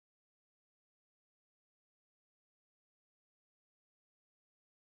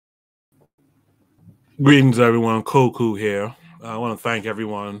Greetings, everyone. Koku here. I want to thank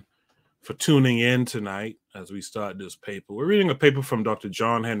everyone for tuning in tonight as we start this paper. We're reading a paper from Dr.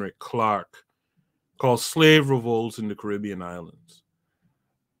 John Henrick Clarke called Slave Revolts in the Caribbean Islands.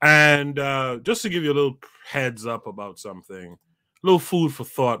 And just to give you a little heads up about something, a little food for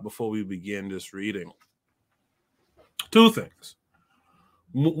thought before we begin this reading. Two things.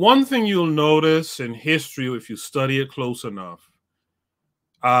 One thing you'll notice in history, if you study it close enough,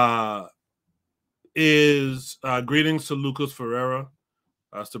 is greetings to Lucas Ferreira.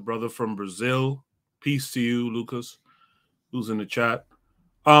 That's the brother from Brazil. Peace to you, Lucas, who's in the chat.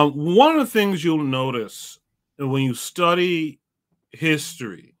 One of the things you'll notice when you study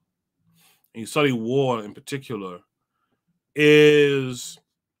history, and you study war in particular, is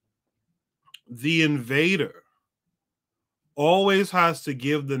the invader always has to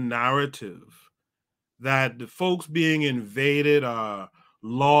give the narrative that the folks being invaded are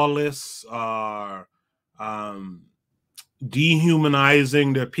lawless, are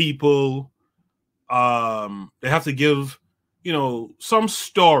dehumanizing their people. They have to give, some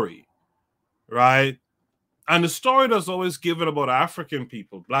story, right? And the story that's always given about African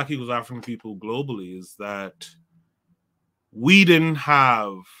people, Black equals African people globally, is that we didn't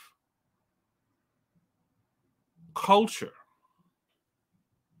have culture.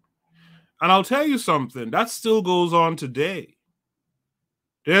 And I'll tell you something, that still goes on today.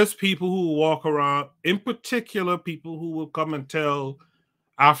 There's people who walk around, in particular, people who will come and tell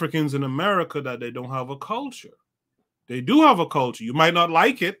Africans in America that they don't have a culture. They do have a culture. You might not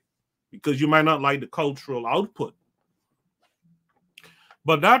like it because you might not like the cultural output.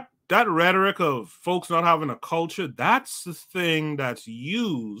 But that rhetoric of folks not having a culture, that's the thing that's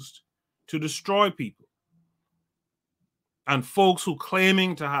used to destroy people. And folks who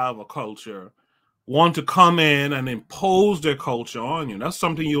claiming to have a culture want to come in and impose their culture on you. That's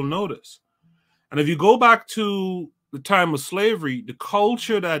something you'll notice. And if you go back to the time of slavery, the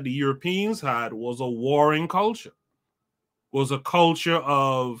culture that the Europeans had was a warring culture. Was a culture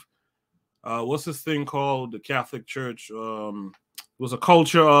of, what's this thing called? The Catholic Church. Was a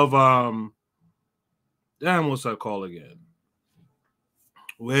culture of, what's that called again?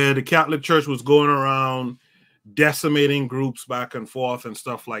 Where the Catholic Church was going around decimating groups back and forth and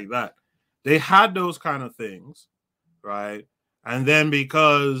stuff like that. They had those kind of things, right? And then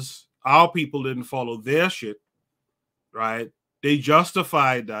because our people didn't follow their shit, right, they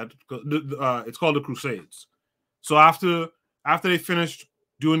justified that. It's called the Crusades. So after they finished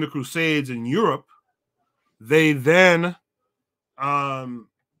doing the Crusades in Europe, they then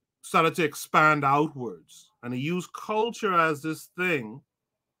started to expand outwards. And they used culture as this thing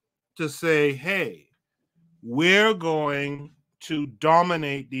to say, hey, we're going to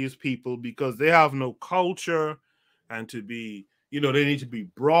dominate these people because they have no culture, and to be, they need to be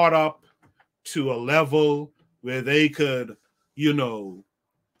brought up to a level where they could, be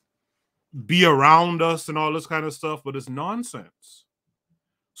around us and all this kind of stuff, but it's nonsense.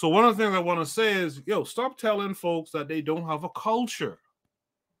 So one of the things I want to say is, stop telling folks that they don't have a culture.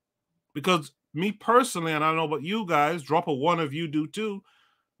 Because me personally, and I don't know about you guys, drop a one if you do too,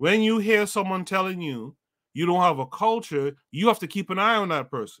 when you hear someone telling you you don't have a culture, you have to keep an eye on that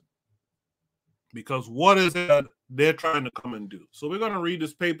person. Because what is it that they're trying to come and do? So we're going to read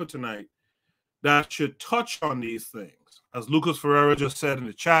this paper tonight that should touch on these things. As Lucas Ferreira just said in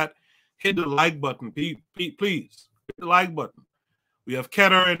the chat, hit the like button, please. Hit the like button. We have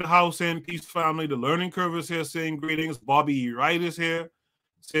Ketter in the house in Peace Family. The Learning Curve is here saying greetings. Bobby Wright is here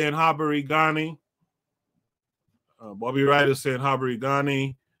saying Habari Ghani. Bobby Wright is saying Habari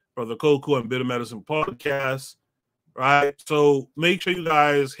Ghani. Brother Koku and Bitter Medicine Podcast, right? So make sure you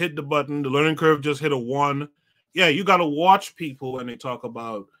guys hit the button. The Learning Curve just hit a 1. Yeah, you got to watch people when they talk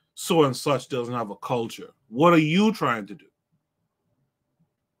about so and such doesn't have a culture. What are you trying to do?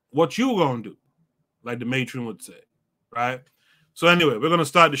 What you going to do? Like the matron would say, right? So anyway, we're going to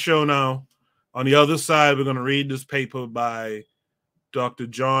start the show now. On the other side, we're going to read this paper by Dr.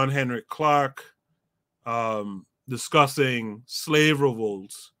 John Henrick Clarke discussing slave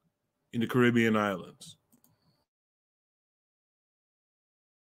revolts in the Caribbean islands.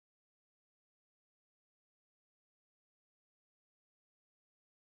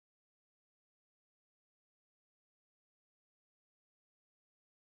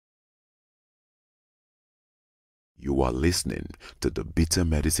 You are listening to the Bitter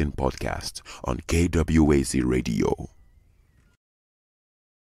Medicine Podcast on KWAZ Radio.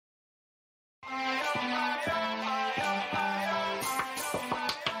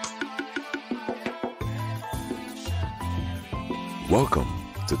 Welcome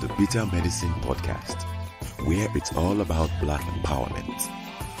to the Bitter Medicine Podcast, where it's all about Black empowerment.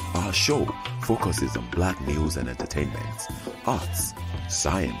 Our show focuses on black news and entertainment, arts,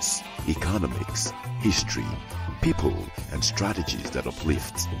 science, economics, history, people, and strategies that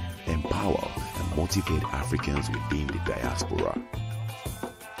uplift, empower, and motivate Africans within the diaspora.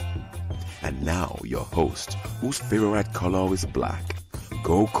 And now your host, whose favorite color is black,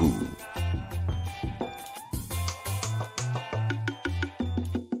 Goku.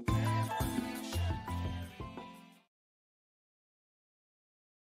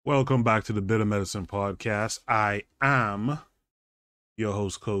 Welcome back to the Bitter Medicine Podcast. I am your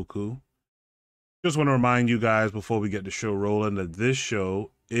host, Koku. Just want to remind you guys before we get the show rolling that this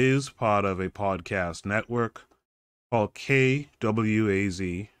show is part of a podcast network called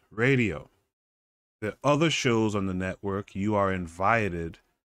KWAZ Radio. There are other shows on the network you are invited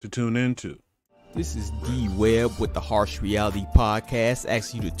to tune into. This is W.E.B with the Harsh Reality Podcast,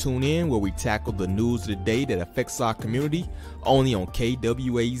 asking you to tune in where we tackle the news of the day that affects our community, only on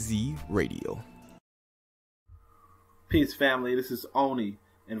KWAZ Radio. Peace, family. This is Oni,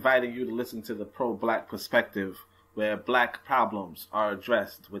 inviting you to listen to the Pro-Black Perspective, where black problems are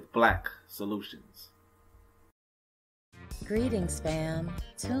addressed with black solutions. Greetings, fam.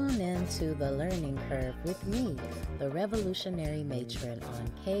 Tune in to The Learning Curve with me, the Revolutionary Matron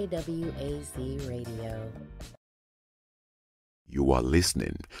on KWAZ Radio. You are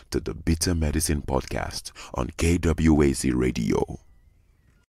listening to the Bitter Medicine Podcast on KWAZ Radio.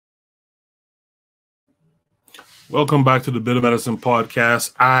 Welcome back to the Bitter Medicine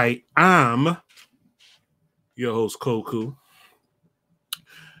Podcast. I am your host, Koku.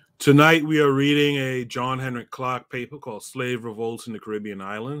 Tonight we are reading a John Henrick Clarke paper called Slave Revolts in the Caribbean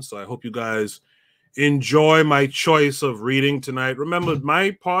Islands. So I hope you guys enjoy my choice of reading tonight. Remember,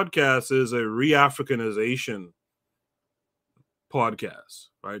 my podcast is a re-Africanization podcast,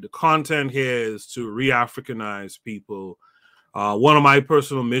 right? The content here is to re-Africanize people. One of my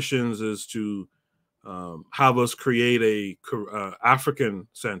personal missions is to have us create a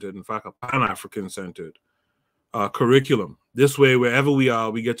African-centered, in fact, a Pan-African-centered curriculum. This way, wherever we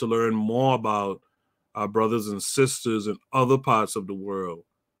are, we get to learn more about our brothers and sisters in other parts of the world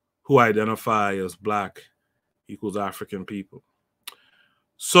who identify as Black equals African people.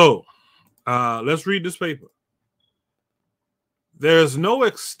 So let's read this paper. There is no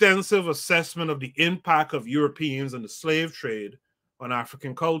extensive assessment of the impact of Europeans and the slave trade on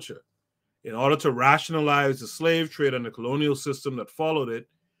African culture. In order to rationalize the slave trade and the colonial system that followed it,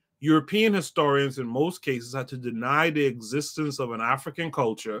 European historians in most cases had to deny the existence of an African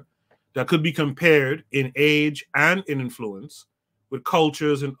culture that could be compared in age and in influence with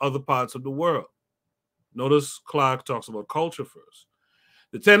cultures in other parts of the world. Notice Clarke talks about culture first.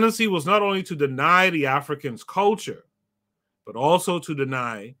 The tendency was not only to deny the Africans' culture, but also to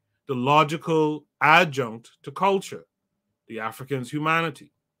deny the logical adjunct to culture, the Africans'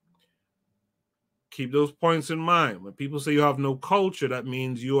 humanity. Keep those points in mind. When people say you have no culture, that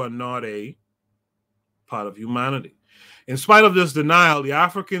means you are not a part of humanity. In spite of this denial, the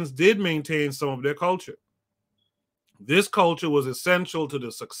Africans did maintain some of their culture. This culture was essential to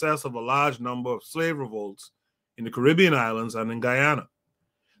the success of a large number of slave revolts in the Caribbean islands and in Guyana.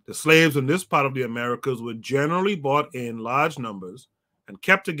 The slaves in this part of the Americas were generally bought in large numbers and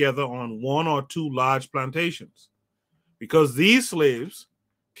kept together on one or two large plantations. Because these slaves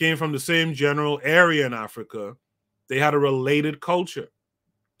came from the same general area in Africa, they had a related culture.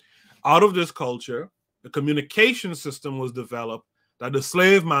 Out of this culture, the communication system was developed that the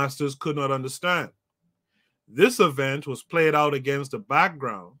slave masters could not understand. This event was played out against the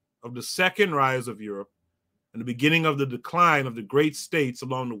background of the second rise of Europe and the beginning of the decline of the great states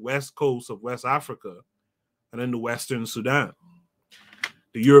along the west coast of West Africa and in the Western Sudan.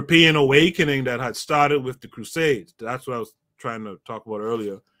 The European awakening that had started with the Crusades, that's what I was trying to talk about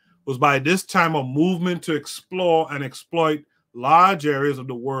earlier, was by this time a movement to explore and exploit large areas of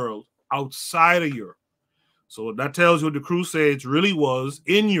the world outside of Europe. So that tells you what the Crusades really was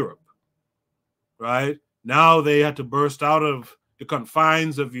in Europe, right? Now they had to burst out of the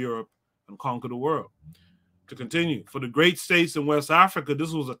confines of Europe and conquer the world. To continue, for the great states in West Africa,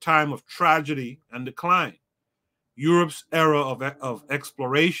 this was a time of tragedy and decline. Europe's era of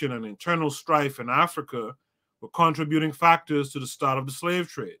exploration and internal strife in Africa were contributing factors to the start of the slave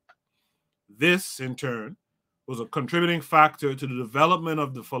trade. This, in turn, was a contributing factor to the development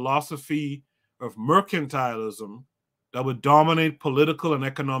of the philosophy of mercantilism that would dominate political and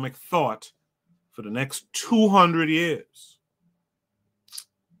economic thought for the next 200 years.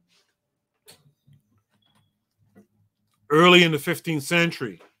 Early in the 15th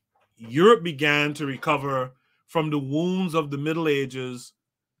century, Europe began to recover from the wounds of the Middle Ages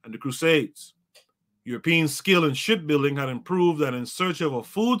and the Crusades. European skill in shipbuilding had improved, and in search of a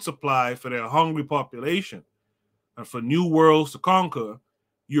food supply for their hungry population and for new worlds to conquer,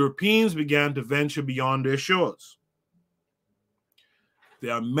 Europeans began to venture beyond their shores.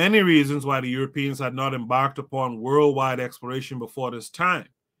 There are many reasons why the Europeans had not embarked upon worldwide exploration before this time.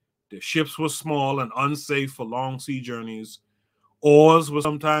 Their ships were small and unsafe for long sea journeys. Oars were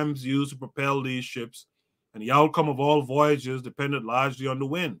sometimes used to propel these ships, and the outcome of all voyages depended largely on the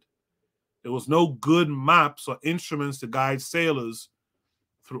wind. There was no good maps or instruments to guide sailors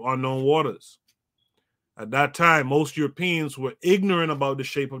through unknown waters. At that time, most Europeans were ignorant about the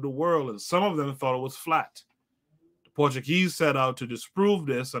shape of the world, and some of them thought it was flat. The Portuguese set out to disprove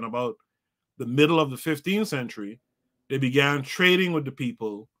this, and about the middle of the 15th century, they began trading with the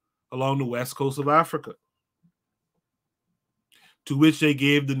people along the west coast of Africa, to which they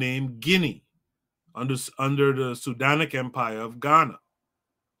gave the name Guinea, under the Sudanic Empire of Ghana.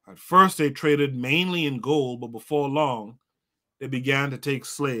 At first, they traded mainly in gold, but before long, they began to take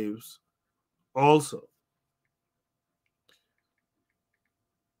slaves also.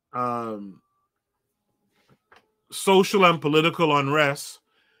 Social and political unrest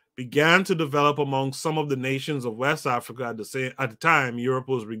began to develop among some of the nations of West Africa at the time Europe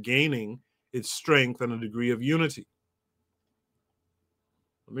was regaining its strength and a degree of unity.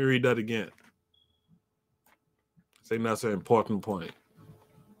 Let me read that again. I think that's an important point.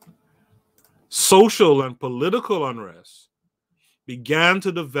 Social and political unrest began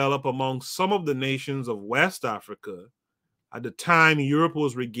to develop among some of the nations of West Africa at the time Europe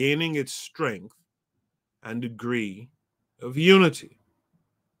was regaining its strength and degree of unity.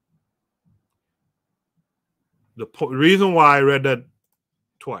 The reason why I read that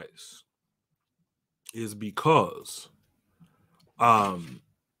twice is because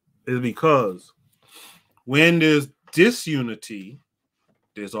when there's disunity,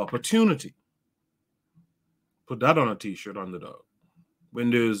 there's opportunity. Put that on a t-shirt, underdog.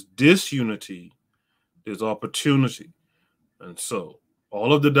 When there's disunity, there's opportunity. And so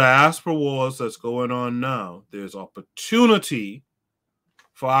all of the diaspora wars that's going on now, there's opportunity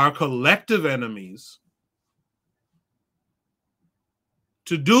for our collective enemies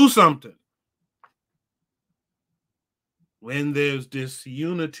to do something. When there's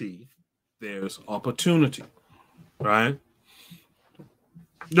disunity, there's opportunity, right?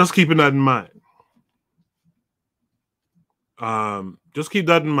 Just keeping that in mind. Just keep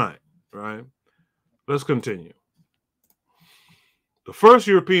that in mind, right? Let's continue. The first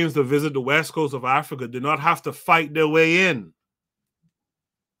Europeans to visit the west coast of Africa did not have to fight their way in.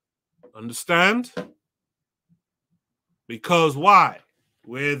 Understand? Because why?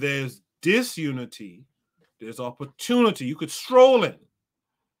 Where there's disunity, there's opportunity. You could stroll in.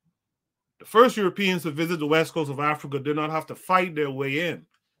 The first Europeans to visit the west coast of Africa did not have to fight their way in.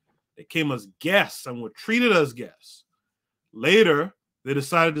 They came as guests and were treated as guests. Later, they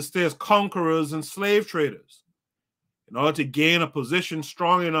decided to stay as conquerors and slave traders. In order to gain a position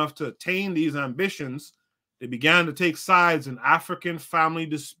strong enough to attain these ambitions, they began to take sides in African family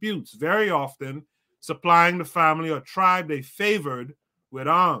disputes, very often supplying the family or tribe they favored with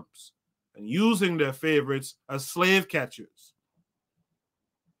arms and using their favorites as slave catchers.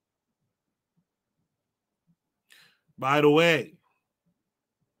 By the way,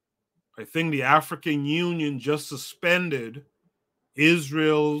 I think the African Union just suspended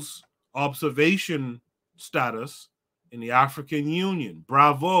Israel's observation status in the African Union.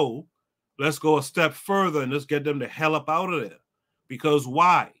 Bravo. Let's go a step further and let's get them the hell up out of there. Because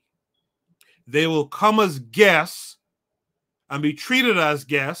why? They will come as guests and be treated as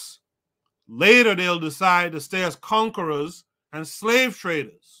guests. Later, they'll decide to stay as conquerors and slave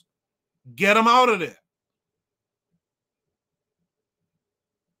traders. Get them out of there.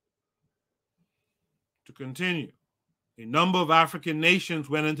 To continue, a number of African nations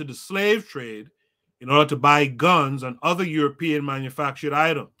went into the slave trade in order to buy guns and other European manufactured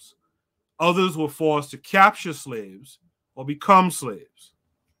items. Others were forced to capture slaves or become slaves.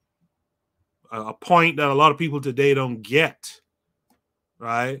 A point that a lot of people today don't get,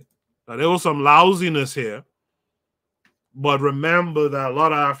 right? Now, there was some lousiness here, but remember that a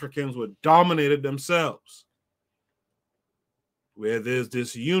lot of Africans were dominated themselves. Where there's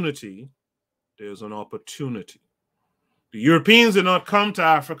disunity, there's an opportunity. The Europeans did not come to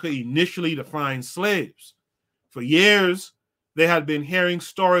Africa initially to find slaves. For years, they had been hearing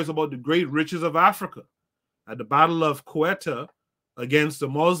stories about the great riches of Africa. At the Battle of Quetta against the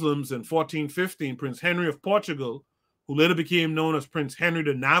Muslims in 1415, Prince Henry of Portugal, who later became known as Prince Henry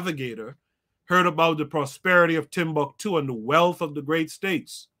the Navigator, heard about the prosperity of Timbuktu and the wealth of the great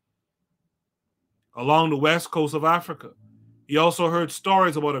states along the west coast of Africa. He also heard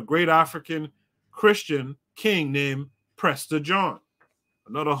stories about a great African Christian king named Prester John,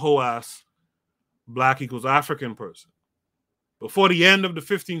 another hoe-ass black equals African person. Before the end of the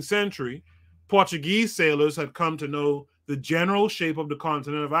 15th century, Portuguese sailors had come to know the general shape of the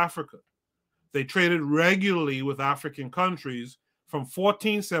continent of Africa. They traded regularly with African countries from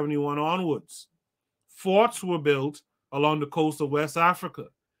 1471 onwards. Forts were built along the coast of West Africa.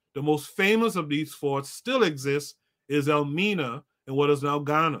 The most famous of these forts still exists is Elmina in what is now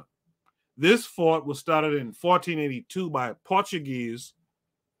Ghana. This fort was started in 1482 by a Portuguese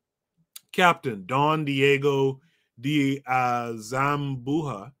captain, Don Diego de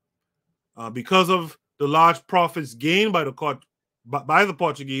Zambuja. Because of the large profits gained by the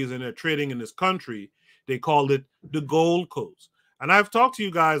Portuguese in their trading in this country, they called it the Gold Coast. And I've talked to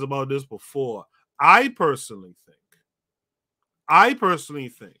you guys about this before. I personally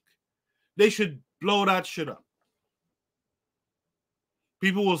think they should blow that shit up.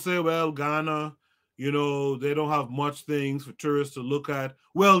 People will say, well, Ghana, you know, they don't have much things for tourists to look at.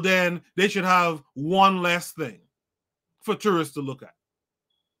 Well, then they should have one less thing for tourists to look at.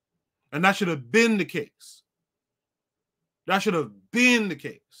 And that should have been the case. That should have been the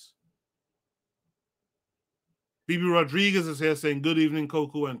case. BB Rodriguez is here saying, good evening,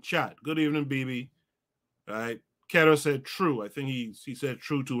 Coco and chat. Good evening, BB. All right. Ketter said true. I think he said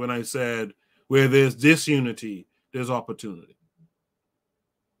true too when I said, where there's disunity, there's opportunity.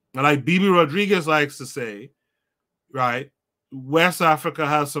 And like BB Rodriguez likes to say, right, West Africa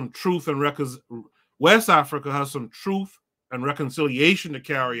has some truth and reconciliation to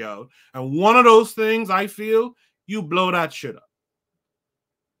carry out. And one of those things, I feel, you blow that shit up.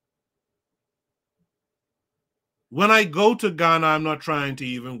 When I go to Ghana, I'm not trying to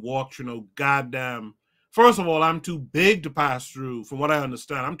even walk, you know, goddamn. First of all, I'm too big to pass through, from what I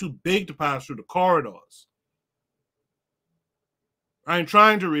understand. I'm too big to pass through the corridors. I ain't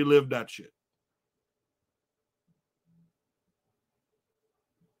trying to relive that shit.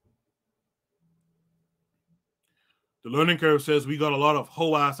 The learning curve says we got a lot of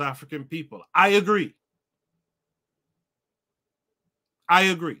hoe-ass African people. I agree.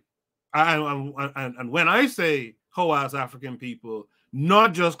 And when I say hoe-ass African people,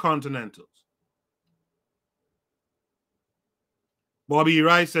 not just continentals. Bobby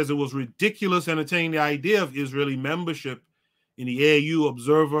Rice says it was ridiculous entertaining the idea of Israeli membership in the AU,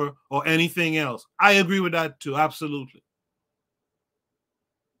 Observer, or anything else. I agree with that too, absolutely.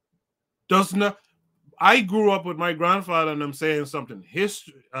 I grew up with my grandfather and them saying something.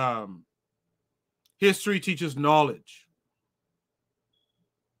 History teaches knowledge.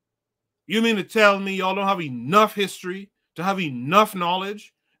 You mean to tell me y'all don't have enough history to have enough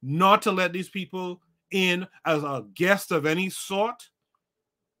knowledge not to let these people in as a guest of any sort?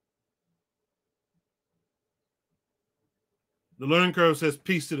 The learning curve says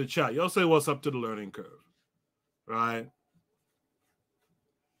peace to the chat. Y'all say what's up to the learning curve, right?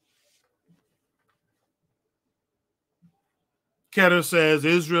 Ketter says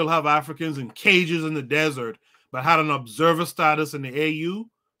Israel have Africans in cages in the desert, but had an observer status in the AU.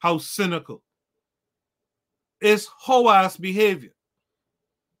 How cynical. It's hoe-ass behavior.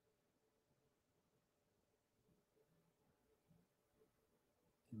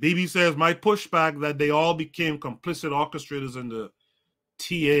 BB says, my pushback that they all became complicit orchestrators in the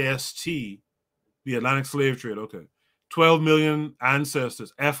TAST, the Atlantic slave trade. Okay. 12 million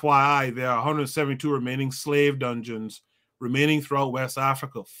ancestors. FYI, there are 172 remaining slave dungeons remaining throughout West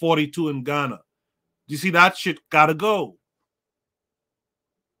Africa, 42 in Ghana. Do you see that shit gotta go?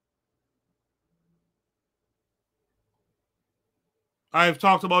 I've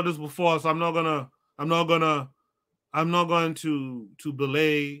talked about this before, so I'm not going to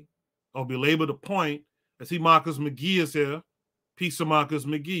belay or belabor the point. I see Marcus McGee is here. Peace to Marcus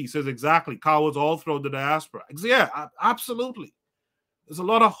McGee. He says exactly. Cowards all throughout the diaspora. Yeah, absolutely. There's a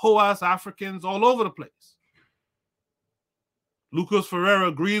lot of hoe-ass Africans all over the place. Lucas Ferreira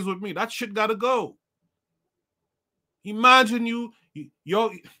agrees with me. That shit gotta go. Imagine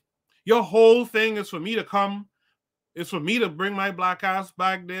your whole thing is for me to come. It's for me to bring my black ass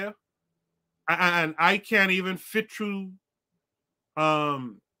back there. And I can't even fit through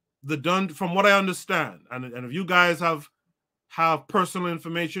from what I understand. And if you guys have personal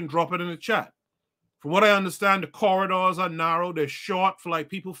information, drop it in the chat. From what I understand, the corridors are narrow. They're short for like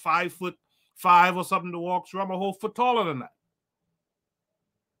people 5'5" or something to walk through. I'm a whole foot taller than that.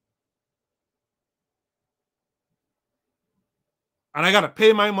 And I got to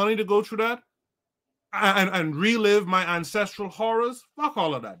pay my money to go through that and relive my ancestral horrors. Fuck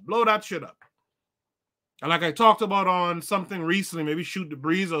all of that. Blow that shit up. And like I talked about on something recently, maybe Shoot the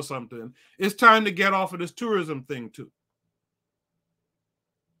Breeze or something, it's time to get off of this tourism thing too.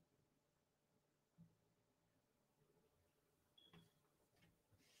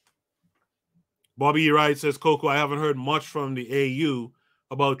 Bobby Wright says, Coco, I haven't heard much from the AU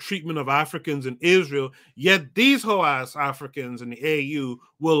about treatment of Africans in Israel, yet these hoe-ass Africans in the AU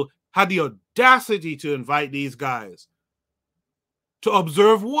will have the audacity to invite these guys to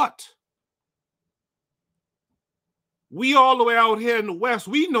observe what? We all the way out here in the West,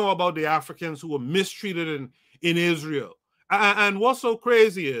 we know about the Africans who were mistreated in Israel. And what's so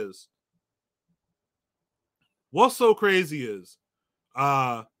crazy is,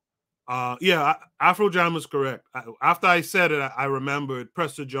 yeah, Afro-Jam is correct. After I said it, I remembered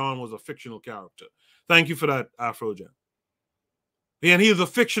Prester John was a fictional character. Thank you for that, Afro-Jam. And he is a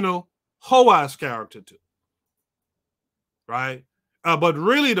fictional hoe-ass character too, right? But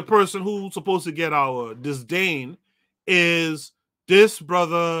really the person who's supposed to get our disdain is this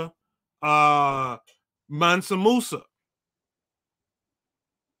brother Mansa Musa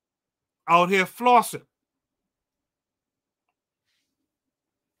out here flossing.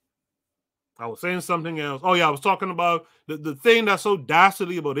 I was saying something else. Oh yeah, I was talking about the thing that's so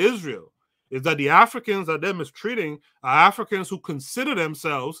dastardly about Israel is that the Africans that they're mistreating are Africans who consider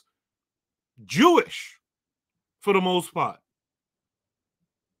themselves Jewish for the most part.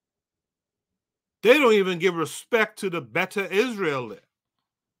 They don't even give respect to the better Israel there.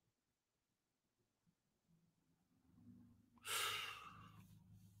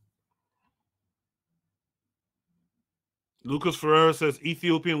 Lucas Ferreira says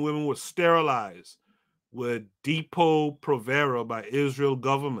Ethiopian women were sterilized with Depo-Provera by Israel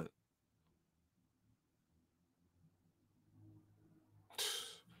government.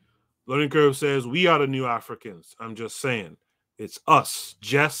 Learning Curve says we are the new Africans. I'm just saying. It's us,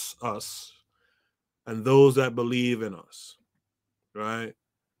 just us, and those that believe in us. Right?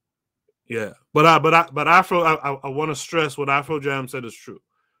 Yeah. But Afro, I want to stress what Afro-Jam said is true.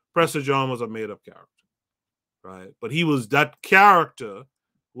 Prester John was a made-up character. Right, but that character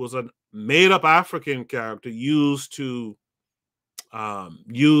was a made-up African character used to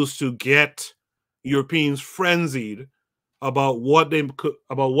get Europeans frenzied about what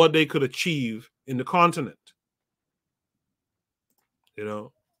they could achieve in the continent. You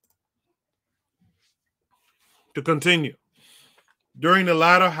know, to continue, during the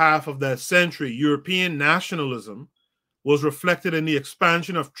latter half of that century, European nationalism was reflected in the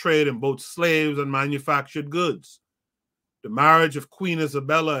expansion of trade in both slaves and manufactured goods. The marriage of Queen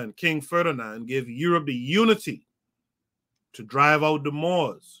Isabella and King Ferdinand gave Europe the unity to drive out the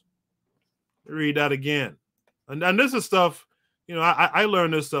Moors. Read that again. And this is stuff, you know, I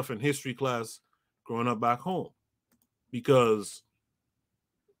learned this stuff in history class growing up back home because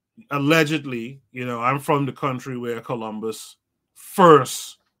allegedly, you know, I'm from the country where Columbus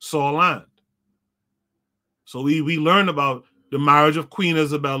first saw land. So we learned about the marriage of Queen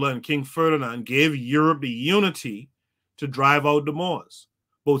Isabella and King Ferdinand gave Europe the unity to drive out the Moors.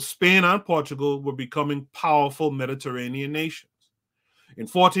 Both Spain and Portugal were becoming powerful Mediterranean nations. In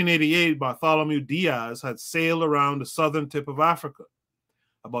 1488, Bartholomew Diaz had sailed around the southern tip of Africa.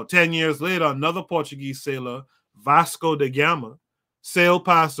 About 10 years later, another Portuguese sailor, Vasco da Gama, sailed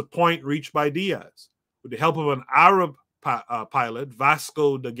past the point reached by Diaz. With the help of an Arab pilot,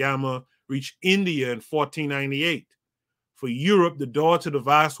 Vasco da Gama reached India in 1498. For Europe, the door to the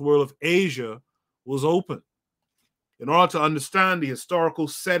vast world of Asia was open. In order to understand the historical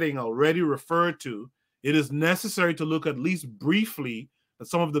setting already referred to, it is necessary to look at least briefly at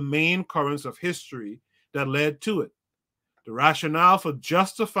some of the main currents of history that led to it. The rationale for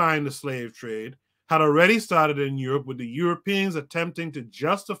justifying the slave trade had already started in Europe, with the Europeans attempting to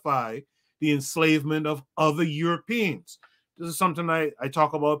justify the enslavement of other Europeans. This is something I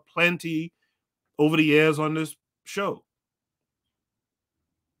talk about plenty over the years on this show.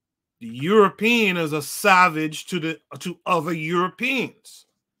 The European is a savage to other Europeans.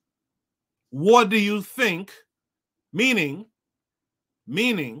 What do you think? Meaning,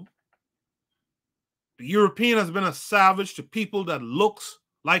 the European has been a savage to people that looks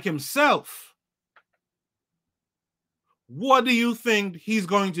like himself. What do you think he's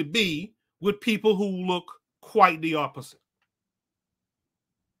going to be with people who look quite the opposite?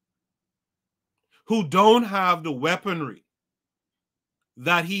 Who don't have the weaponry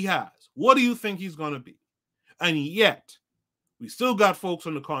that he has? What do you think he's going to be? And yet, we still got folks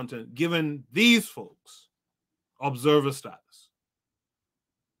on the continent giving these folks observer status.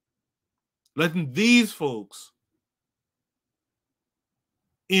 Letting these folks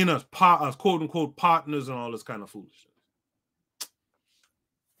in as quote-unquote partners and all this kind of foolishness.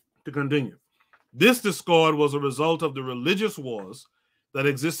 To continue, this discord was a result of the religious wars that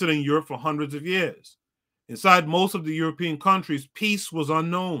existed in Europe for hundreds of years. Inside most of the European countries, peace was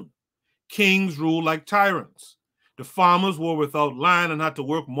unknown. Kings ruled like tyrants. The farmers were without land and had to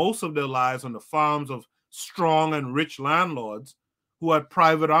work most of their lives on the farms of strong and rich landlords who had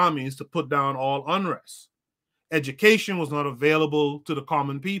private armies to put down all unrest. Education was not available to the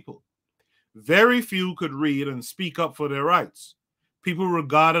common people. Very few could read and speak up for their rights. People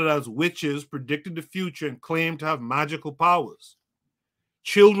regarded as witches predicted the future and claimed to have magical powers.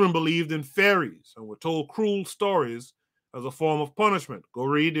 Children believed in fairies and were told cruel stories as a form of punishment. Go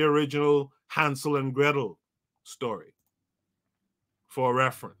read the original Hansel and Gretel story for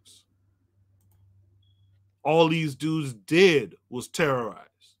reference. All these dudes did was terrorize.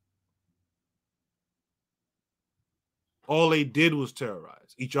 All they did was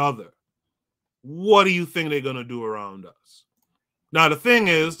terrorize each other. What do you think they're going to do around us? Now, the thing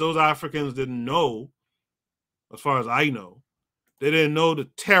is, those Africans didn't know, as far as I know, they didn't know the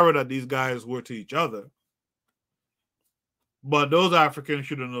terror that these guys were to each other. But those Africans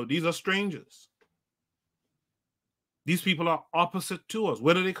should have known these are strangers. These people are opposite to us.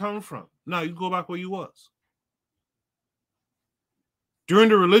 Where did they come from? Now, you go back where you was. During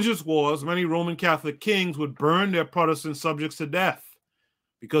the religious wars, many Roman Catholic kings would burn their Protestant subjects to death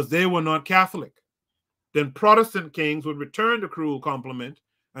because they were not Catholic. Then Protestant kings would return the cruel compliment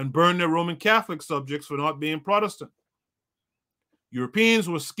and burn their Roman Catholic subjects for not being Protestant. Europeans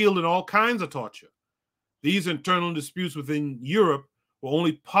were skilled in all kinds of torture. These internal disputes within Europe were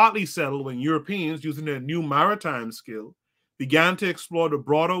only partly settled when Europeans, using their new maritime skill, began to explore the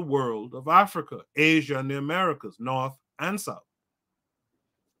broader world of Africa, Asia, and the Americas, North and South.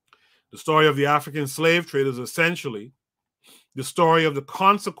 The story of the African slave trade is essentially the story of the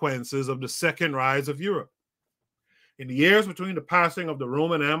consequences of the second rise of Europe. In the years between the passing of the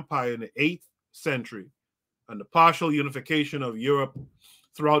Roman Empire in the 8th century and the partial unification of Europe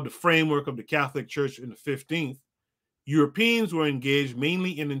throughout the framework of the Catholic Church in the 15th, Europeans were engaged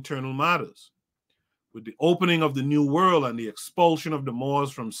mainly in internal matters. With the opening of the New World and the expulsion of the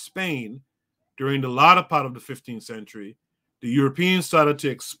Moors from Spain during the latter part of the 15th century, the Europeans started to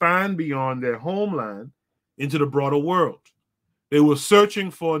expand beyond their homeland into the broader world. They were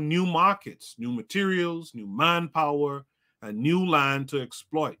searching for new markets, new materials, new manpower, and new land to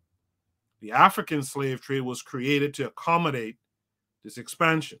exploit. The African slave trade was created to accommodate this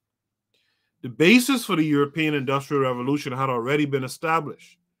expansion. The basis for the European Industrial Revolution had already been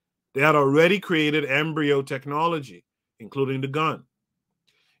established. They had already created embryo technology, including the gun.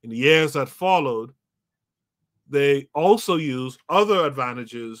 In the years that followed, they also used other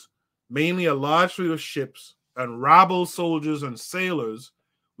advantages, mainly a large fleet of ships and rabble soldiers and sailors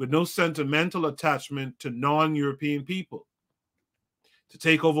with no sentimental attachment to non-European people, to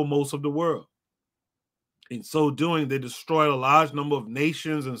take over most of the world. In so doing, they destroyed a large number of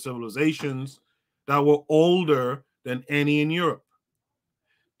nations and civilizations that were older than any in Europe.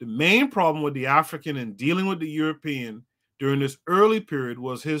 The main problem with the African in dealing with the European during this early period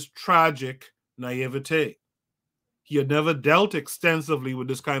was his tragic naivete. He had never dealt extensively with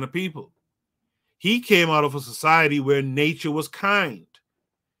this kind of people. He came out of a society where nature was kind.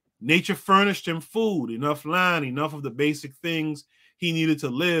 Nature furnished him food, enough land, enough of the basic things he needed to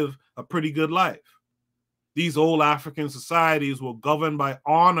live a pretty good life. These old African societies were governed by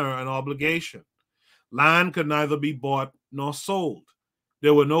honor and obligation. Land could neither be bought nor sold.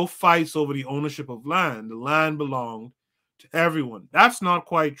 There were no fights over the ownership of land. The land belonged to everyone. That's not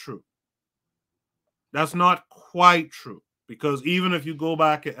quite true. That's not quite true. Because even if you go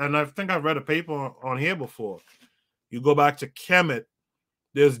back, and I think I've read a paper on here before, you go back to Kemet,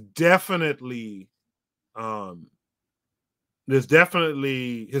 there's definitely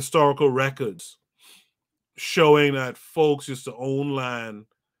historical records showing that folks used to own land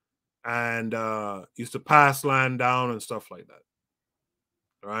and used to pass land down and stuff like that.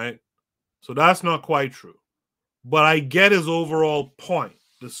 Right? So that's not quite true. But I get his overall point.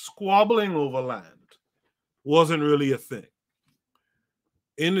 The squabbling over land wasn't really a thing.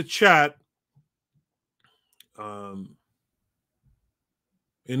 In the chat, BB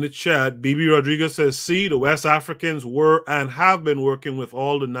Rodriguez says, see, the West Africans were and have been working with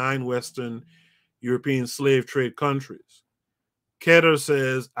all the 9 Western European slave trade countries. Keter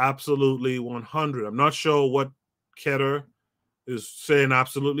says, absolutely 100. I'm not sure what Keter is saying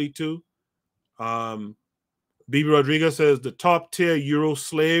absolutely to. BB Rodriguez says, the top tier Euro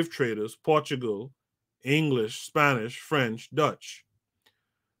slave traders, Portugal, English, Spanish, French, Dutch.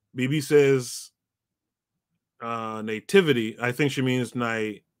 BB says, nativity. I think she means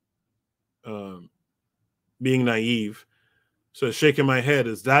being naive. So shaking my head.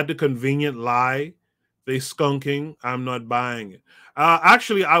 Is that the convenient lie? They skunking. I'm not buying it.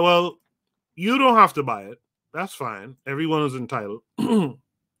 Actually, well, you don't have to buy it. That's fine. Everyone is entitled.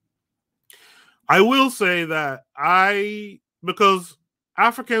 I will say that because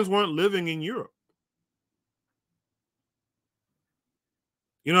Africans weren't living in Europe.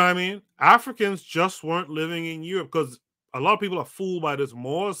 You know what I mean? Africans just weren't living in Europe, because a lot of people are fooled by this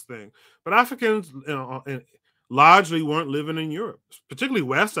Moors thing. But Africans, largely weren't living in Europe. Particularly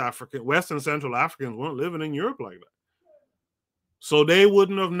West and Central Africans weren't living in Europe like that. So they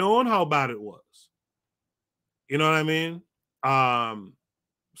wouldn't have known how bad it was. You know what I mean?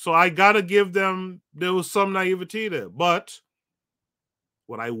 So I gotta give them, there was some naivety there. But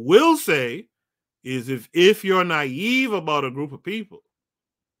what I will say is, if you're naive about a group of people,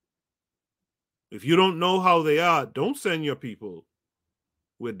 if you don't know how they are, don't send your people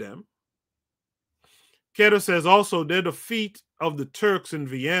with them. Keter says also, their defeat of the Turks in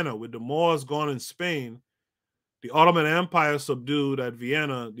Vienna, with the Moors gone in Spain, the Ottoman Empire subdued at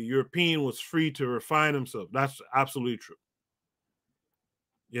Vienna, the European was free to refine himself. That's absolutely true.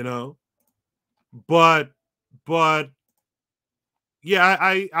 You know? But yeah,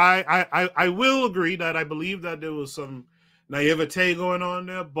 I will agree that I believe that there was some naivete going on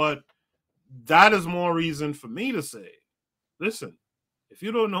there, but that is more reason for me to say, listen, if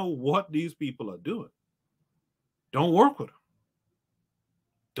you don't know what these people are doing, don't work with them.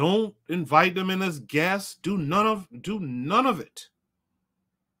 Don't invite them in as guests. Do none of it.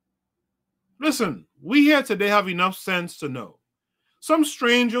 Listen, we here today have enough sense to know. Some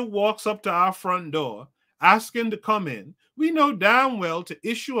stranger walks up to our front door asking to come in. We know damn well to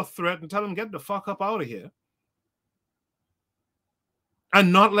issue a threat and tell them, get the fuck up out of here,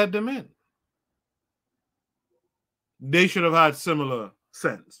 and not let them in. They should have had similar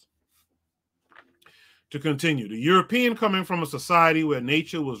sense. To continue, the European, coming from a society where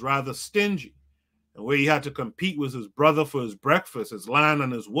nature was rather stingy and where he had to compete with his brother for his breakfast, his land,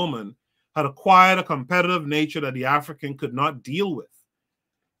 and his woman, had acquired a competitive nature that the African could not deal with.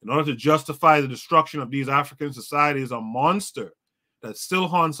 In order to justify the destruction of these African societies, a monster that still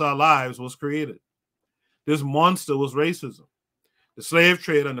haunts our lives was created. This monster was racism. The slave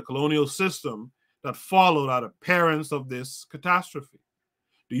trade and the colonial system that followed are the parents of this catastrophe.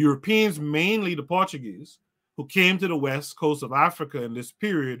 The Europeans, mainly the Portuguese, who came to the west coast of Africa in this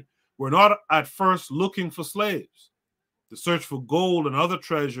period, were not at first looking for slaves. The search for gold and other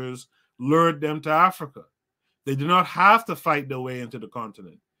treasures lured them to Africa. They did not have to fight their way into the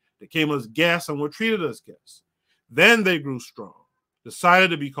continent. They came as guests and were treated as guests. Then they grew strong,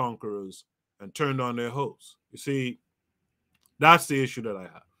 decided to be conquerors, and turned on their hosts. You see, that's the issue that I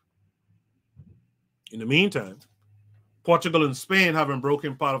have. In the meantime, Portugal and Spain, having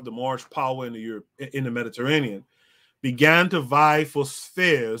broken part of the Moorish power in the Mediterranean, began to vie for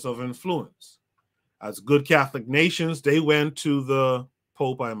spheres of influence. As good Catholic nations, they went to the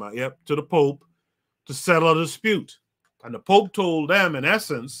Pope, to the Pope, to settle a dispute. And the Pope told them, in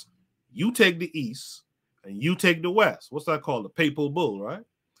essence, you take the East and you take the West. What's that called? The Papal Bull, right?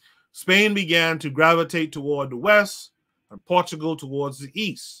 Spain began to gravitate toward the West and Portugal towards the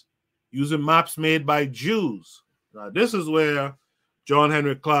East, using maps made by Jews. Now, this is where John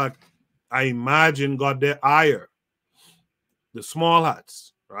Henrick Clarke, I imagine, got their ire. The small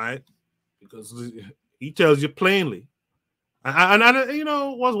hats, right? Because he tells you plainly. And you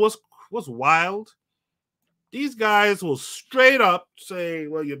know, what's wild? These guys will straight up say,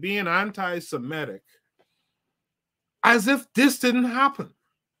 well, you're being anti-Semitic, as if this didn't happen.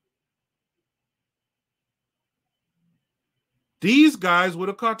 These guys were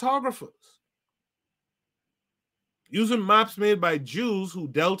the cartographers, using maps made by Jews who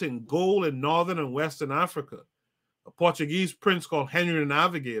dealt in gold in northern and western Africa. A Portuguese prince called Henry the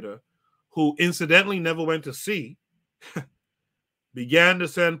Navigator, who incidentally never went to sea, began to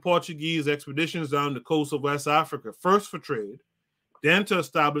send Portuguese expeditions down the coast of West Africa, first for trade, then to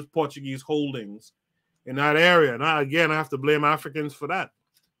establish Portuguese holdings in that area. Now, again, I have to blame Africans for that.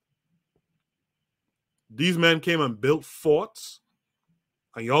 These men came and built forts,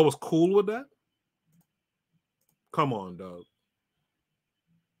 and y'all was cool with that? Come on, dog.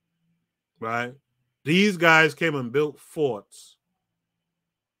 Right? These guys came and built forts,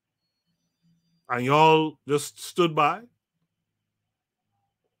 and y'all just stood by?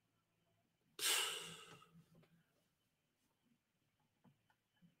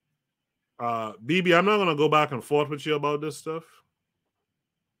 BB, I'm not going to go back and forth with you about this stuff.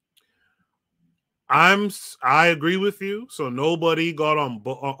 I agree with you. So nobody got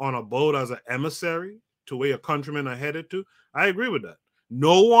on a boat as an emissary to where your countrymen are headed to. I agree with that.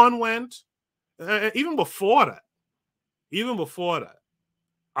 No one went, even before that.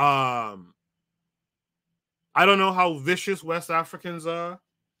 I don't know how vicious West Africans are.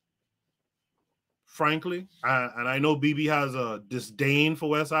 frankly. And I know BB has a disdain for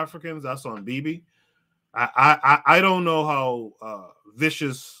West Africans. That's on BB. I don't know how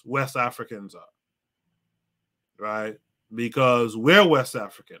vicious West Africans are, right? Because we're West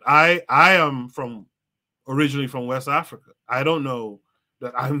African. I am originally from West Africa. I don't know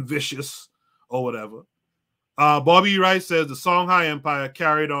that I'm vicious or whatever. Bobby Wright says the Songhai Empire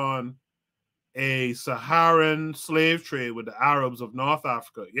carried on a Saharan slave trade with the Arabs of North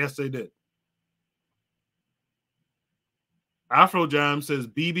Africa. Yes, they did. Afrojam says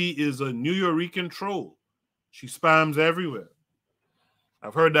BB is a New Yorican troll. She spams everywhere.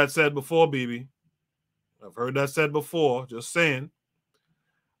 I've heard that said before, BB. I've heard that said before. Just saying.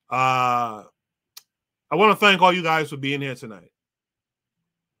 I want to thank all you guys for being here tonight.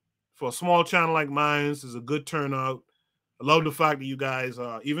 For a small channel like mine, this is a good turnout. I love the fact that you guys,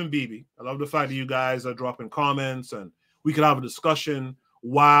 even BB, I love the fact that you guys are dropping comments and we could have a discussion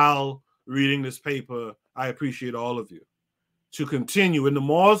while reading this paper. I appreciate all of you. To continue, when the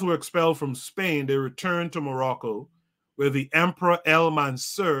Moors were expelled from Spain, they returned to Morocco, where the Emperor El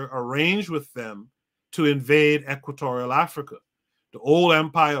Mansur arranged with them to invade Equatorial Africa, the old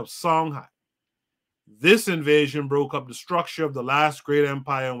empire of Songhai. This invasion broke up the structure of the last great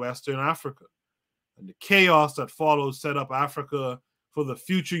empire in Western Africa, and the chaos that followed set up Africa for the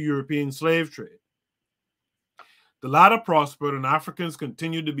future European slave trade. The latter prospered, and Africans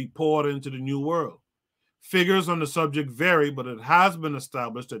continued to be poured into the New World. Figures on the subject vary, but it has been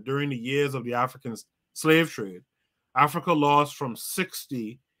established that during the years of the African slave trade, Africa lost from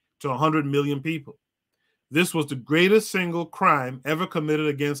 60 to 100 million people. This was the greatest single crime ever committed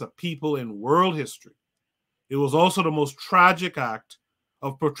against a people in world history. It was also the most tragic act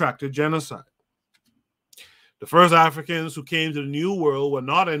of protracted genocide. The first Africans who came to the New World were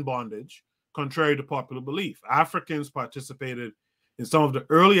not in bondage, contrary to popular belief. Africans participated in some of the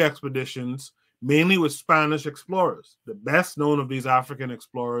early expeditions, mainly with Spanish explorers. The best known of these African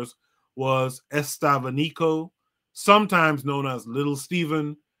explorers was Estevanico, sometimes known as Little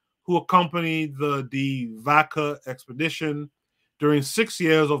Stephen, who accompanied the Vaca expedition during 6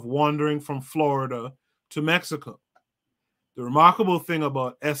 years of wandering from Florida to Mexico. The remarkable thing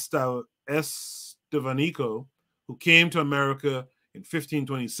about Estevanico, who came to America in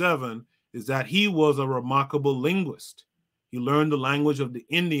 1527, is that he was a remarkable linguist. He learned the language of the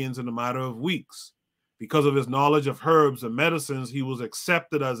Indians in a matter of weeks. Because of his knowledge of herbs and medicines, he was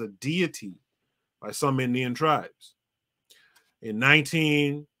accepted as a deity by some Indian tribes. By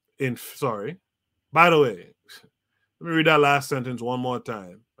the way, let me read that last sentence one more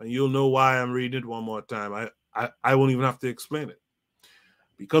time, and you'll know why I'm reading it one more time. I won't even have to explain it.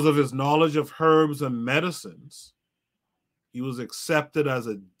 Because of his knowledge of herbs and medicines, he was accepted as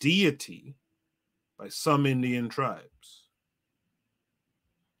a deity by some Indian tribes.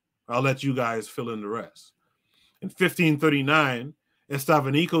 I'll let you guys fill in the rest. In 1539,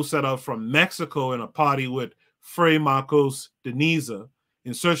 Estevanico set out from Mexico in a party with Fray Marcos de Niza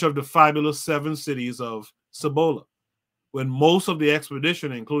in search of the fabulous 7 cities of Cibola. When most of the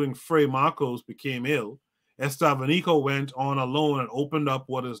expedition, including Fray Marcos, became ill, Estevanico went on alone and opened up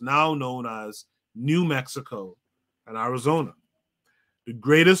what is now known as New Mexico and Arizona. The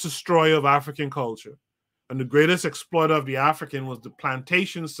greatest destroyer of African culture and the greatest exploiter of the African was the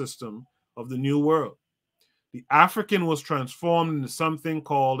plantation system of the New World. The African was transformed into something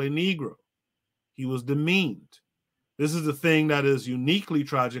called a Negro. He was demeaned. This is the thing that is uniquely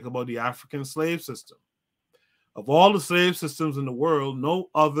tragic about the African slave system. Of all the slave systems in the world, no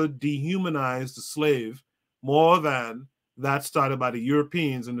other dehumanized the slave more than that started by the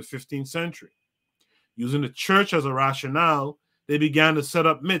Europeans in the 15th century. Using the church as a rationale, they began to set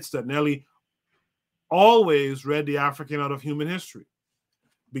up myths that nearly always read the African out of human history,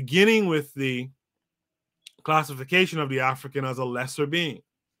 beginning with the classification of the African as a lesser being.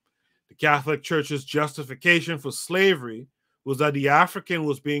 The Catholic Church's justification for slavery was that the African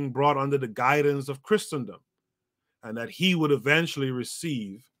was being brought under the guidance of Christendom and that he would eventually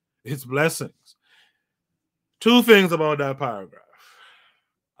receive its blessings. 2 things about that paragraph.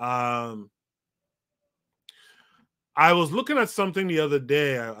 I was looking at something the other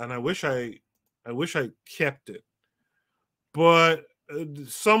day, and I wish I kept it. But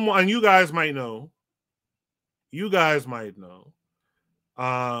someone, you guys might know.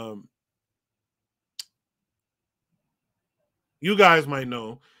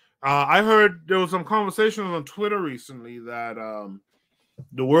 I heard there was some conversations on Twitter recently that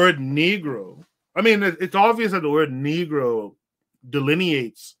the word Negro, I mean, it's obvious that the word Negro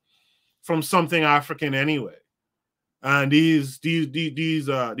delineates from something African anyway. And these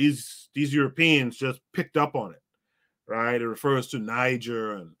Europeans just picked up on it, right? It refers to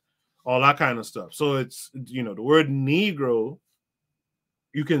Niger and all that kind of stuff. So it's, you know, the word Negro,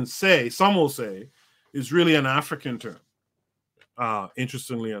 you can say, some will say, is really an African term,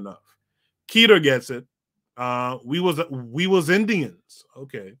 interestingly enough. Keter gets it. We was Indians.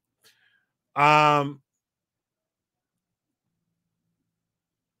 Okay.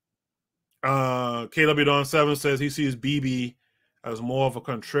 KW Don 7 says he sees BB as more of a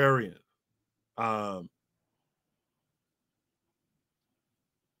contrarian.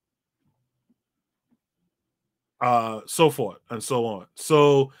 So forth and so on.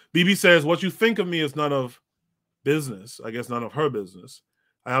 So BB says, what you think of me is none of business, I guess none of her business.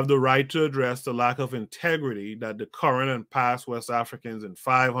 I have the right to address the lack of integrity that the current and past West Africans in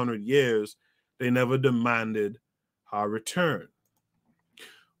 500 years, they never demanded our return.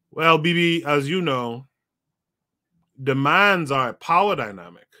 Well, BB, as you know, demands are a power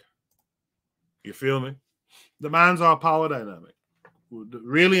dynamic. You feel me? Demands are a power dynamic.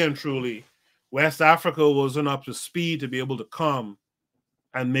 Really and truly, West Africa wasn't up to speed to be able to come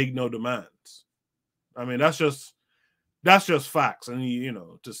and make no demands. I mean, that's just facts. And, you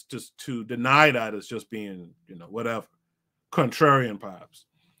know, just to deny that is just being, you know, whatever, contrarian perhaps.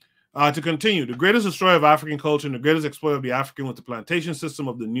 To continue, the greatest destroyer of African culture and the greatest exploiter of the African was the plantation system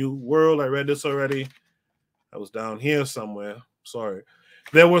of the New World. I read this already. I was down here somewhere. Sorry.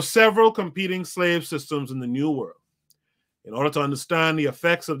 There were several competing slave systems in the New World. In order to understand the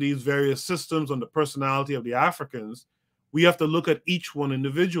effects of these various systems on the personality of the Africans, we have to look at each one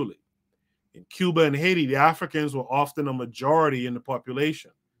individually. In Cuba and Haiti, the Africans were often a majority in the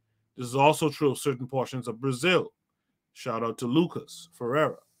population. This is also true of certain portions of Brazil. Shout out to Lucas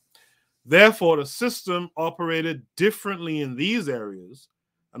Ferreira. Therefore, the system operated differently in these areas,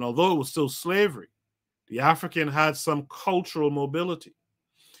 and although it was still slavery, the African had some cultural mobility.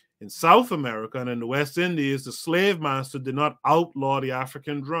 In South America and in the West Indies, the slave master did not outlaw the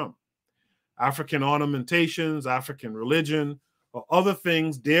African drum. African ornamentations, African religion, or other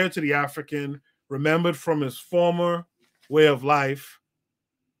things dear to the African, remembered from his former way of life.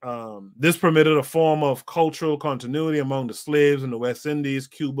 This permitted a form of cultural continuity among the slaves in the West Indies,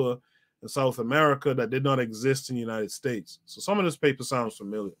 Cuba, and South America that did not exist in the United States. So some of this paper sounds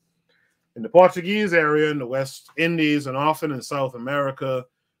familiar. In the Portuguese area, in the West Indies, and often in South America,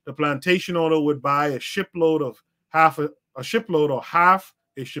 the plantation owner would buy a shipload of half a shipload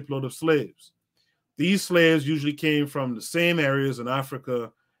of slaves. These slaves usually came from the same areas in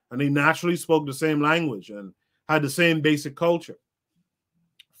Africa, and they naturally spoke the same language and had the same basic culture.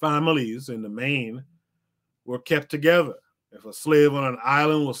 Families, in the main, were kept together. If a slave on an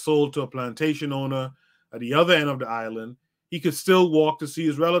island was sold to a plantation owner at the other end of the island, he could still walk to see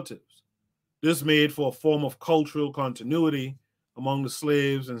his relatives. This made for a form of cultural continuity among the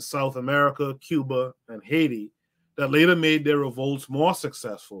slaves in South America, Cuba, and Haiti that later made their revolts more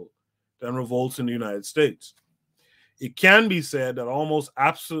successful than revolts in the United States. It can be said that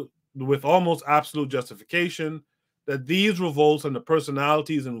with almost absolute justification that these revolts and the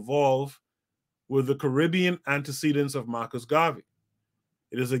personalities involved were the Caribbean antecedents of Marcus Garvey.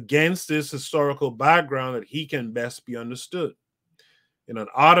 It is against this historical background that he can best be understood. In an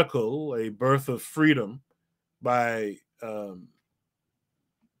article, A Birth of Freedom, by the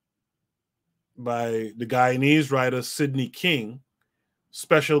Guyanese writer Sidney King,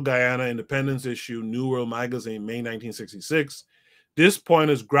 Special Guyana Independence issue, New World Magazine, May 1966, this point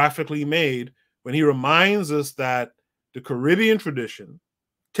is graphically made when he reminds us that the Caribbean tradition,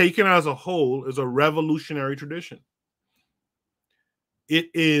 taken as a whole, is a revolutionary tradition. It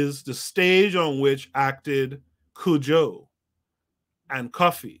is the stage on which acted Cudjoe and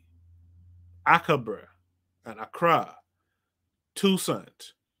Kofi, Akabra and Accra,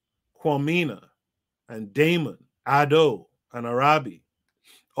 Toussaint, Kwamina and Damon, Ado and Arabi,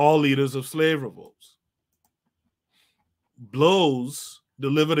 all leaders of slave revolts. Blows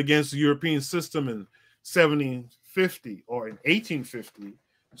delivered against the European system in 1750 or in 1850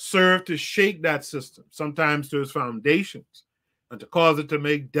 served to shake that system, sometimes to its foundations, and to cause it to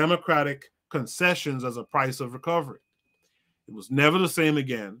make democratic concessions as a price of recovery. It was never the same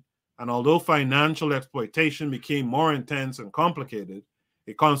again, and although financial exploitation became more intense and complicated,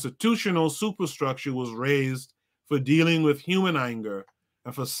 a constitutional superstructure was raised for dealing with human anger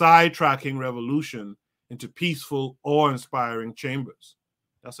and for sidetracking revolution into peaceful, awe-inspiring chambers.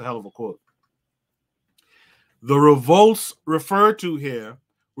 That's a hell of a quote. The revolts referred to here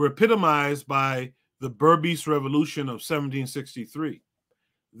were epitomized by the Berbice Revolution of 1763.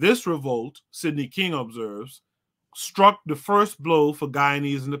 This revolt, Sidney King observes, struck the first blow for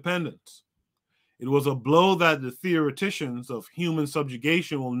Guyanese independence. It was a blow that the theoreticians of human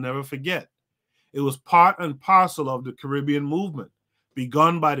subjugation will never forget. It was part and parcel of the Caribbean movement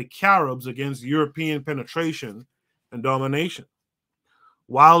begun by the Caribs against European penetration and domination.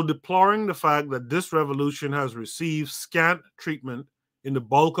 While deploring the fact that this revolution has received scant treatment in the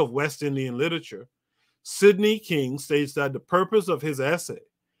bulk of West Indian literature, Sidney King states that the purpose of his essay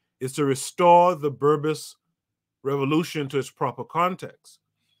is to restore the Berbice revolution to its proper context.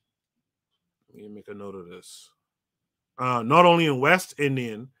 Let me make a note of this. Not only in West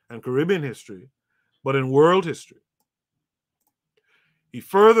Indian and Caribbean history, but in world history. He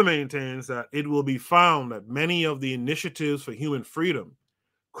further maintains that it will be found that many of the initiatives for human freedom,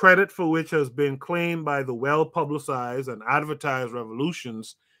 credit for which has been claimed by the well-publicized and advertised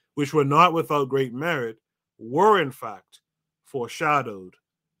revolutions, which were not without great merit, were in fact foreshadowed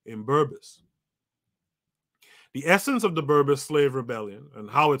in Berbice. The essence of the Berbice slave rebellion and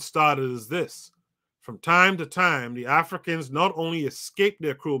how it started is this. From time to time, the Africans not only escaped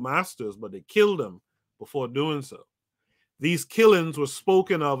their cruel masters, but they killed them before doing so. These killings were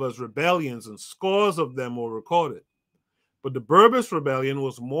spoken of as rebellions, and scores of them were recorded. But the Berbice rebellion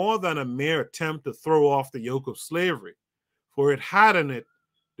was more than a mere attempt to throw off the yoke of slavery, for it had in it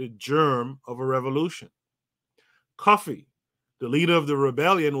the germ of a revolution. Cuffy, the leader of the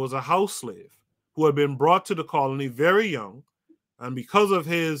rebellion, was a house slave who had been brought to the colony very young, and because of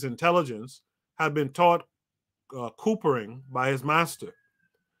his intelligence, had been taught coopering by his master.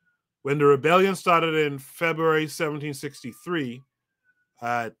 When the rebellion started in February 1763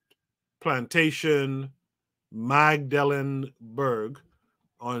 at Plantation Magdalenburg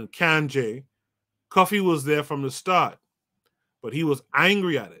on Kanje, Cuffy was there from the start, but he was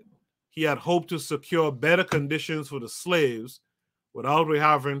angry at it. He had hoped to secure better conditions for the slaves without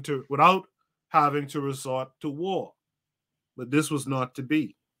having to resort to war. But this was not to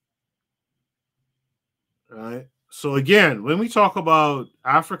be. Right? So again, when we talk about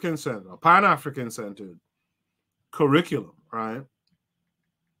African-centered, Pan-African-centered curriculum, right?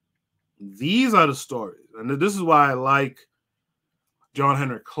 These are the stories. And this is why I like John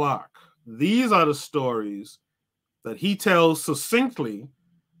Henrick Clarke. These are the stories that he tells succinctly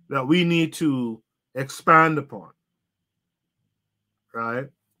that we need to expand upon. Right?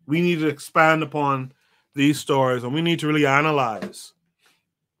 We need to expand upon these stories, and we need to really analyze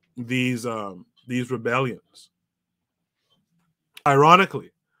these rebellions.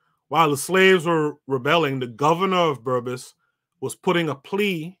 Ironically, while the slaves were rebelling, the governor of Berbice was putting a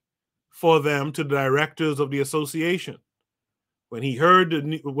plea for them to the directors of the association. When he heard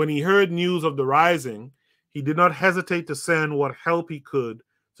news of the rising, he did not hesitate to send what help he could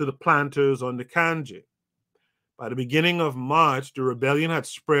to the planters on the Kanje. By the beginning of March, the rebellion had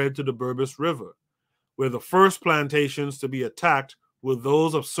spread to the Berbice River, where the first plantations to be attacked were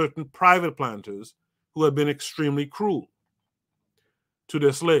those of certain private planters who had been extremely cruel to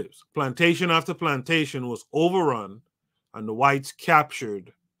their slaves. Plantation after plantation was overrun and the whites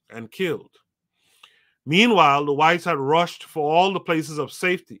captured and killed. Meanwhile, the whites had rushed for all the places of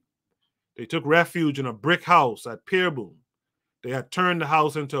safety. They took refuge in a brick house at Peerboom. They had turned the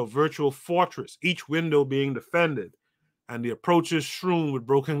house into a virtual fortress, each window being defended and the approaches strewn with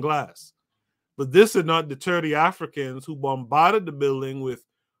broken glass. But this did not deter the Africans, who bombarded the building with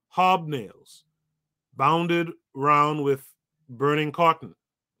hobnails, bounded round with burning cotton.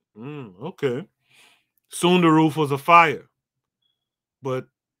 Okay. Soon the roof was afire, but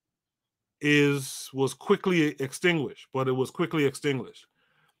was quickly extinguished.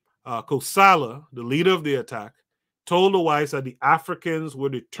 Kosala, the leader of the attack, told the whites that the Africans were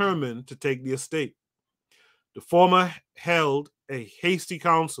determined to take the estate. The former held a hasty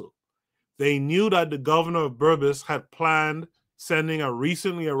council. They knew that the governor of Berbice had planned sending a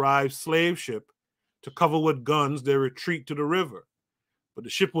recently arrived slave ship to cover with guns their retreat to the river. But the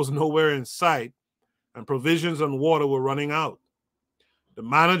ship was nowhere in sight, and provisions and water were running out. The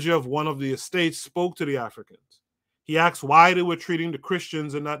manager of one of the estates spoke to the Africans. He asked why they were treating the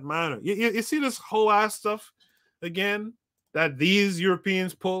Christians in that manner. You see this whole ass stuff again that these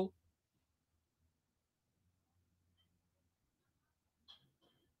Europeans pull?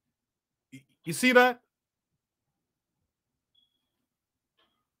 You see that?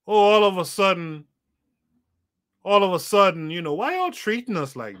 Oh, all of a sudden, why y'all treating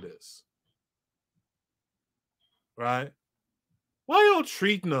us like this? Right? Why y'all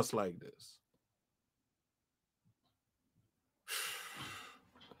treating us like this?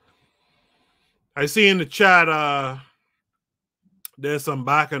 I see in the chat there's some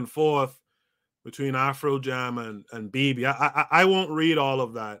back and forth between Afrojam and BB. I won't read all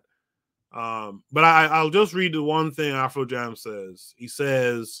of that. But I'll just read the one thing Afrojam says. He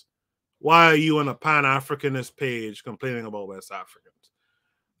says, why are you on a Pan-Africanist page complaining about West Africans?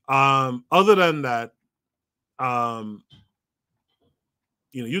 Other than that,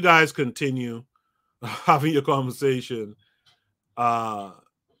 you know, you guys continue having your conversation. Keter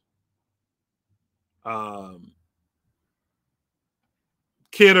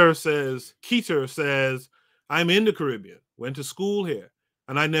says, I'm in the Caribbean, went to school here,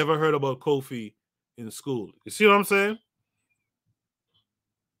 and I never heard about Kofi in school. You see what I'm saying?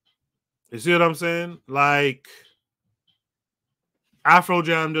 You see what I'm saying? Like,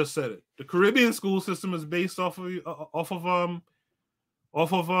 Afrojam just said it. The Caribbean school system is based off of you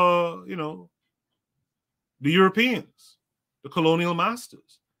know, the Europeans, the colonial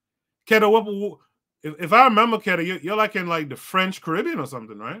masters. Keter, if I remember, Keter, you're like in like the French Caribbean or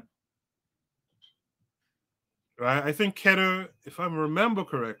something, right? Right? I think Keter, if I remember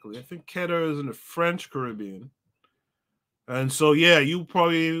correctly, I think Keter is in the French Caribbean. And so, yeah, you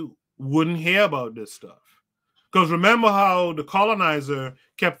probably wouldn't hear about this stuff. Because remember how the colonizer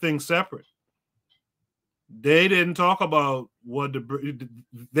kept things separate. They didn't talk about what the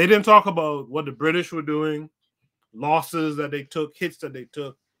British were doing, losses that they took, hits that they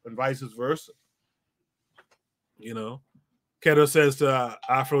took, and vice versa. You know, Keter says to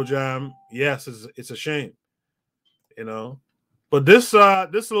Afrojam, yes, it's a shame. You know, but this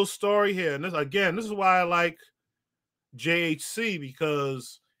little story here, and this is why I like JHC,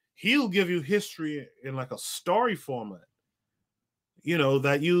 because he'll give you history in like a story format, you know,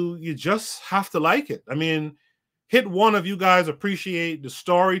 that you just have to like it. I mean, hit one of you guys appreciate the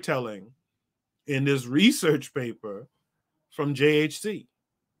storytelling in this research paper from JHC,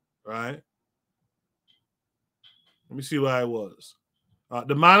 right? Let me see where I was.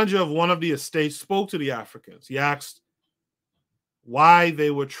 The manager of one of the estates spoke to the Africans. He asked why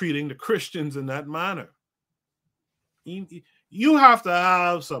they were treating the Christians in that manner. You have to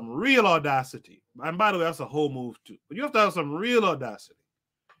have some real audacity. And by the way, that's a whole move too. But you have to have some real audacity.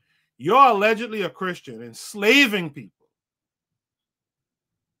 You're allegedly a Christian enslaving people.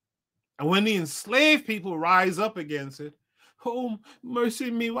 And when the enslaved people rise up against it, oh,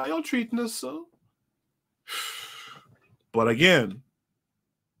 mercy me, why y'all treating us so? But again,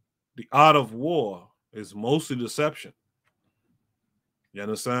 the art of war is mostly deception. You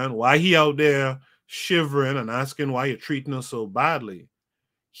understand? Why he out there shivering and asking why you're treating us so badly?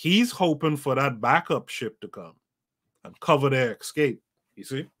 He's hoping for that backup ship to come and cover their escape. You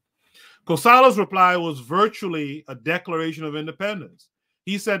see? Kosala's reply was virtually a declaration of independence.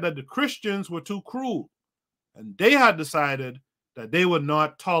 He said that the Christians were too cruel, and they had decided that they would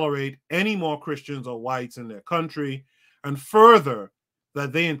not tolerate any more Christians or whites in their country, and further,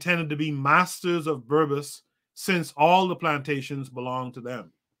 that they intended to be masters of Berbers since all the plantations belonged to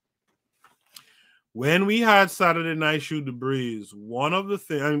them. When we had Saturday Night Shoot the Breeze, one of the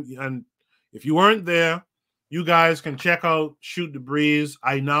things, and if you weren't there, you guys can check out Shoot the Breeze.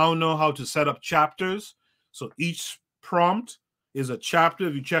 I now know how to set up chapters. So each prompt is a chapter.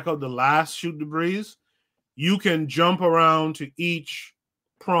 If you check out the last Shoot the Breeze, you can jump around to each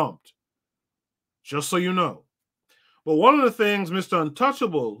prompt, just so you know. But one of the things Mr.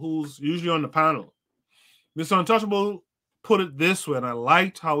 Untouchable, who's usually on the panel, Mr. Untouchable put it this way, and I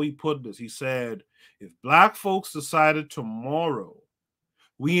liked how he put this. He said, if black folks decided tomorrow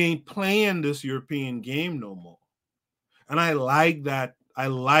we ain't playing this European game no more. And I like that. I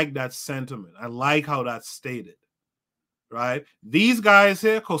like that sentiment. I like how that's stated, right? These guys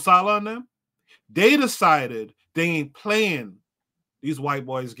here, Kosala and them, they decided they ain't playing these white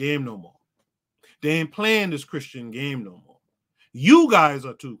boys game no more. They ain't playing this Christian game no more. You guys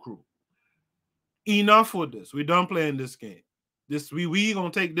are too cruel. Enough with this. We done playing this game. We gonna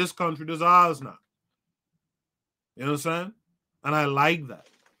take this country. This ours now. You understand? And I like that.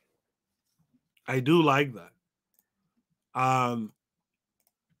 I do like that.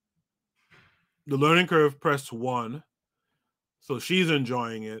 The learning curve pressed 1, so she's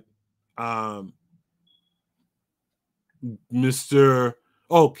enjoying it. Keter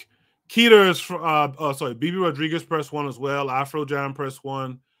is sorry, BB Rodriguez pressed 1 as well. Afrojam pressed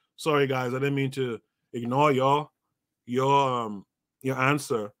 1. Sorry guys, I didn't mean to ignore your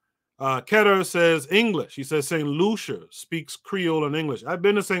answer. Keter says English. He says St. Lucia speaks Creole and English. I've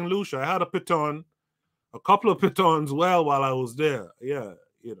been to St. Lucia. I had a couple of pitons while I was there. Yeah,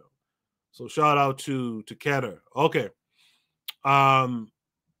 you know. So shout out to Keter. Okay.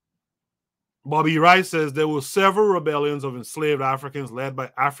 Bobby Wright says there were several rebellions of enslaved Africans led by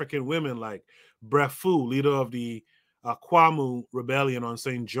African women like Brefu, leader of the Kwamu rebellion on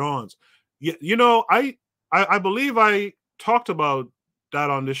St. John's. You know, I believe I talked about that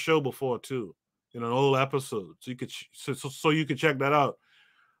on this show before too, in an old episode. So you could check that out.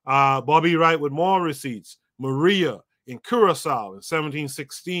 Bobby Wright with more receipts. Maria in Curacao in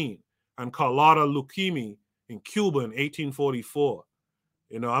 1716 and Carlotta Lucchini in Cuba in 1844.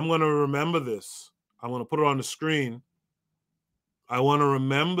 You know, I'm going to remember this. I'm going to put it on the screen. I want to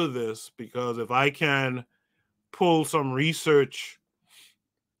remember this because if I can pull some research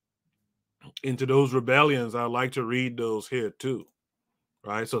into those rebellions, I'd like to read those here too.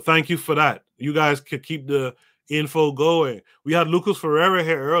 Right. So thank you for that. You guys could keep the info going. We had Lucas Ferreira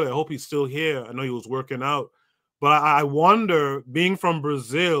here earlier. I hope he's still here. I know he was working out. But I wonder, being from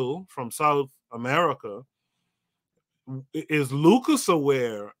Brazil, from South America, is Lucas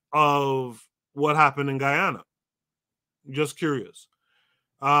aware of what happened in Guyana? Just curious.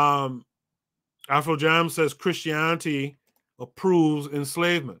 Afro Jam says Christianity approves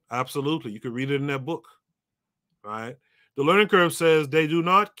enslavement. Absolutely. You could read it in their book. Right. The Learning Curve says they do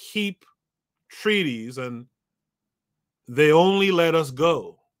not keep treaties and they only let us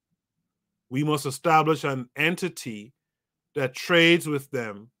go. We must establish an entity that trades with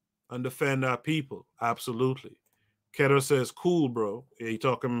them and defend our people. Absolutely. Keter says, cool, bro.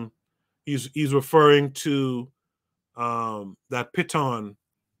 He's referring to that piton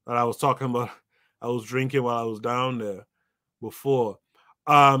that I was talking about. I was drinking while I was down there before.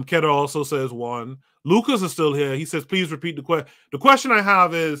 Keter also says one. Lucas is still here. He says, please repeat the question. The question I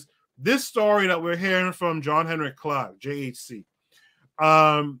have is this story that we're hearing from John Henrick Clarke, JHC.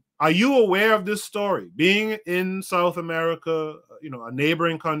 Are you aware of this story? Being in South America, you know, a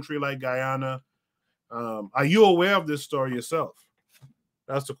neighboring country like Guyana, are you aware of this story yourself?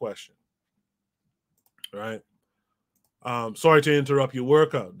 That's the question. Right. Sorry to interrupt your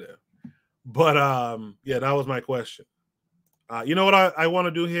workout there. But yeah, that was my question. You know what I want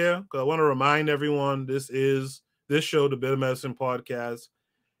to do here? Because I want to remind everyone this show, the Bitter Medicine Podcast,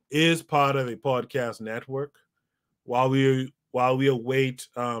 is part of a podcast network. While we await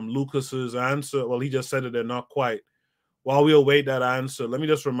Lucas's answer, well, he just said that they're not quite. While we await that answer, let me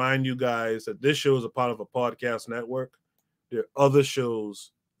just remind you guys that this show is a part of a podcast network. There are other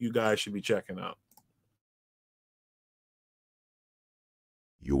shows you guys should be checking out.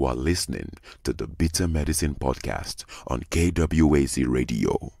 You are listening to the Bitter Medicine Podcast on KWAZ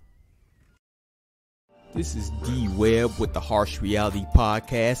Radio. This is W.E.B with the Harsh Reality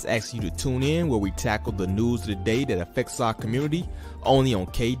Podcast, asking you to tune in where we tackle the news of the day that affects our community, only on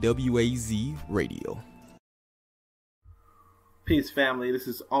KWAZ Radio. Peace, family. This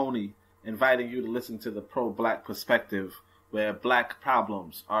is Oni, inviting you to listen to the pro-black perspective, where black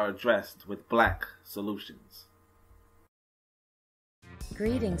problems are addressed with black solutions.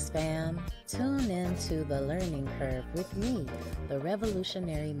 Greetings, fam. Tune in to The Learning Curve with me, the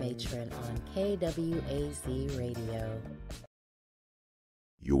Revolutionary Matron on KWAZ Radio.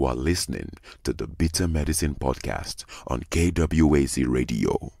 You are listening to the Bitter Medicine Podcast on KWAZ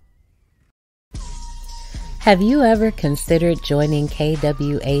Radio. Have you ever considered joining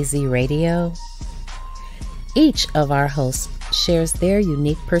KWAZ Radio? Each of our hosts shares their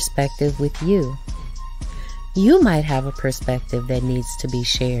unique perspective with you. You might have a perspective that needs to be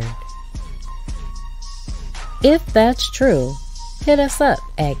shared. If that's true, hit us up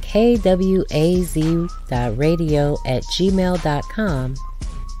at kwaz.radio@gmail.com.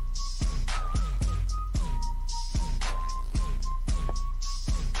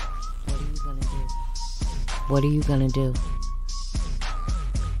 What are you gonna do?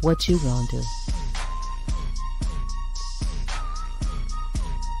 What you gonna do?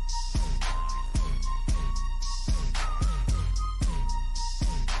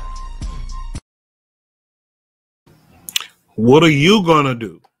 What are you gonna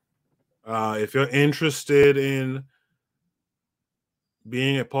do? If you're interested in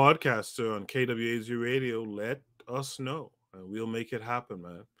being a podcaster on KWAZ Radio, let us know and we'll make it happen,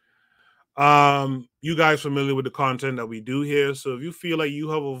 man. You guys familiar with the content that we do here, so if you feel like you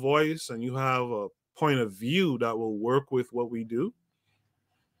have a voice and you have a point of view that will work with what we do,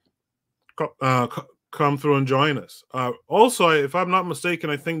 come through and join us. Also, if I'm not mistaken,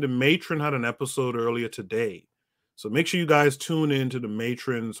 I think the Matron had an episode earlier today, so make sure you guys tune in to the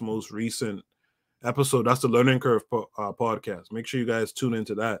Matron's most recent episode. That's the Learning Curve podcast. Make sure you guys tune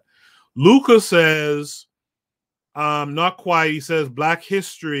into that. Lucas says, not quite. He says Black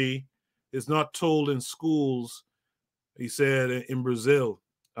history is not told in schools. He said in Brazil,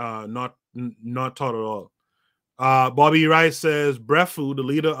 not taught at all. Bobby Rice says Brefu, the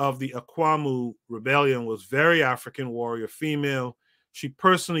leader of the Akwamu rebellion, was very African warrior female. She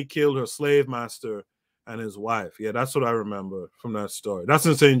personally killed her slave master and his wife. Yeah, that's what I remember from that story. That's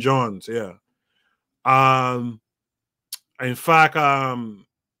in St. John's. Yeah. In fact,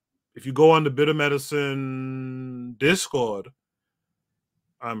 if you go on the Bitter Medicine Discord,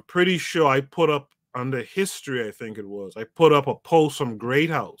 I'm pretty sure I put up under history, I think it was, I put up a post from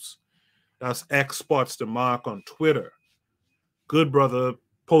Great House. That's X Spots the Mark on Twitter. Good brother,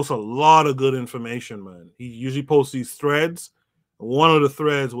 posts a lot of good information, man. He usually posts these threads. One of the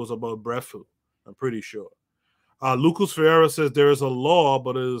threads was about breadfruit, I'm pretty sure. Lucas Ferreira says there is a law,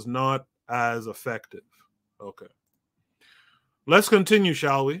 but it is not as effective. Okay. Let's continue,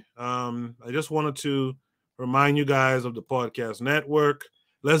 shall we? I just wanted to remind you guys of the podcast network.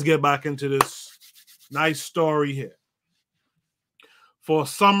 Let's get back into this nice story here. For a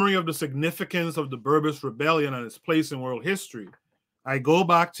summary of the significance of the Berbice Rebellion and its place in world history, I go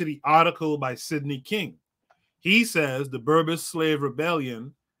back to the article by Sidney King. He says the Berbice Slave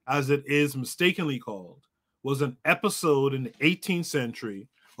Rebellion, as it is mistakenly called, was an episode in the 18th century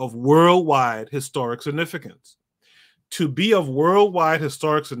of worldwide historic significance. To be of worldwide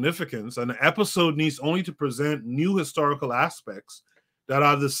historic significance, an episode needs only to present new historical aspects that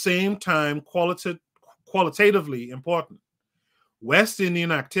are at the same time qualitatively important. West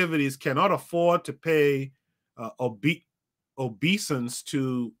Indian activities cannot afford to pay obeisance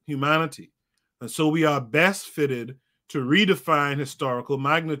to humanity, and so we are best fitted to redefine historical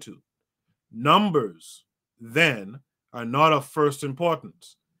magnitude. Numbers, then, are not of first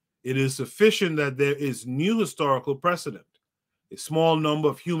importance. It is sufficient that there is new historical precedent. A small number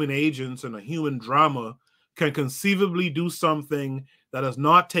of human agents in a human drama can conceivably do something that has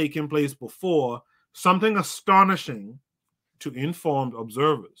not taken place before, something astonishing to informed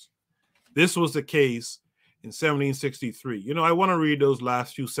observers. This was the case in 1763. You know, I want to read those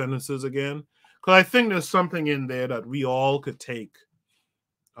last few sentences again, because I think there's something in there that we all could take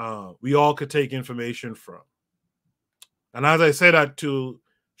information from. And as I say that, to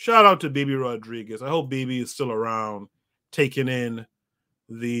shout out to Bibi Rodriguez. I hope Bibi is still around taking in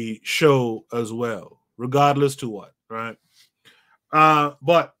the show as well, regardless to what, right?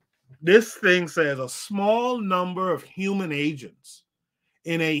 But this thing says a small number of human agents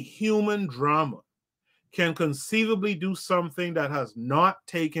in a human drama can conceivably do something that has not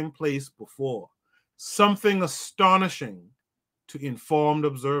taken place before, something astonishing to informed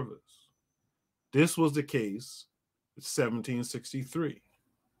observers. This was the case in 1763.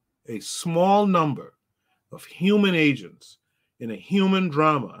 A small number of human agents in a human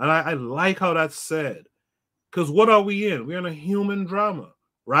drama. And I like how that's said, because what are we in? We're in a human drama.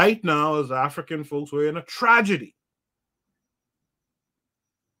 Right now, as African folks, we're in a tragedy.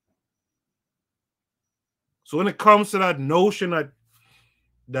 So when it comes to that notion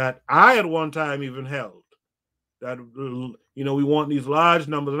that I at one time even held, that, you know, we want these large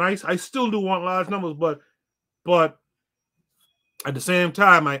numbers, and I still do want large numbers, but at the same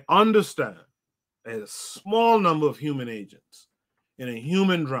time, I understand a small number of human agents in a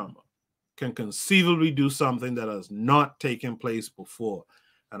human drama can conceivably do something that has not taken place before.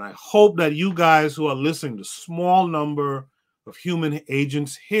 And I hope that you guys who are listening, the small number of human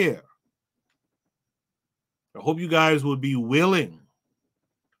agents here, I hope you guys would be willing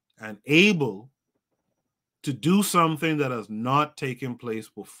and able to do something that has not taken place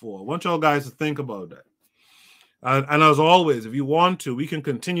before. I want y'all guys to think about that. And as always, if you want to, we can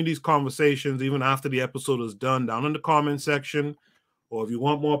continue these conversations even after the episode is done down in the comment section. Or if you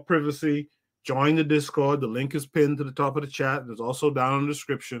want more privacy, join the Discord. The link is pinned to the top of the chat. There's also down in the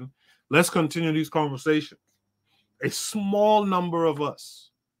description. Let's continue these conversations. A small number of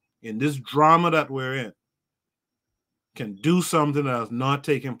us in this drama that we're in can do something that has not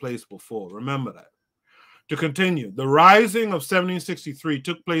taken place before. Remember that. To continue, the rising of 1763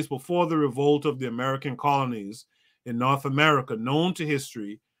 took place before the revolt of the American colonies in North America, known to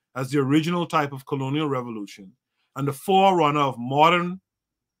history as the original type of colonial revolution and the forerunner of modern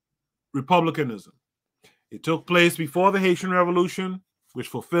republicanism. It took place before the Haitian Revolution, which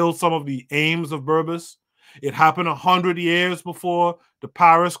fulfilled some of the aims of Berbice. It happened 100 years before the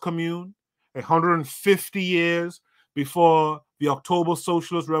Paris Commune, 150 years before the October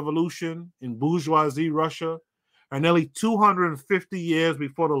Socialist Revolution in bourgeoisie Russia, and nearly 250 years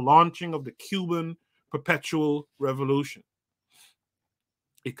before the launching of the Cuban Perpetual Revolution.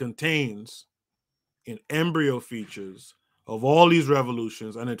 It contains in embryo features of all these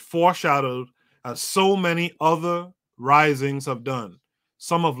revolutions, and it foreshadowed, as so many other risings have done,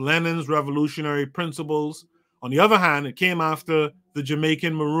 some of Lenin's revolutionary principles. On the other hand, it came after the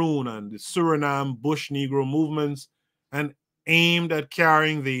Jamaican Maroon and the Suriname Bush Negro movements and aimed at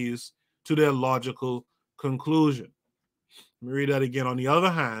carrying these to their logical conclusion. Let me read that again. On the other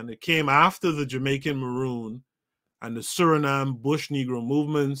hand, it came after the Jamaican Maroon and the Suriname Bush Negro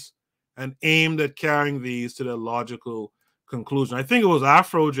movements and aimed at carrying these to their logical conclusion. I think it was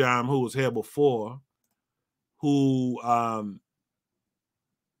Afrojam who was here before, who I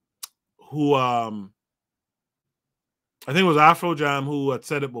think it was Afrojam who had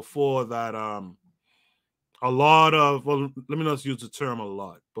said it before, that a lot of, well, let me not use the term a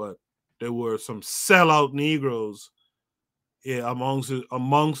lot, but there were some sellout Negroes amongst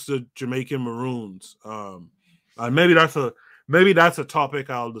the Jamaican Maroons. And maybe that's a topic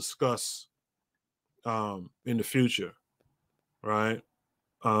I'll discuss in the future, right?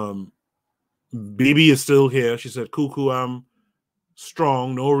 BB is still here. She said, Cuckoo, I'm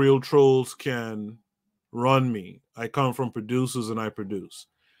strong. No real trolls can run me. I come from producers and I produce.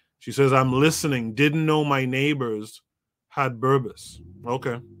 She says, I'm listening. Didn't know my neighbors had Burbis.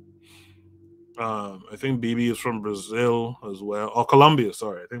 Okay. I think BB is from Brazil as well. Or Colombia,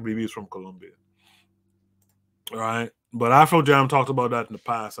 sorry. I think BB is from Colombia. All right. But Afro Jam talked about that in the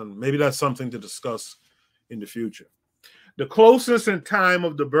past, and maybe that's something to discuss in the future. The closeness in time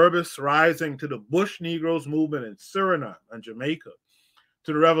of the Burbis rising to the Bush Negroes movement in Suriname and Jamaica,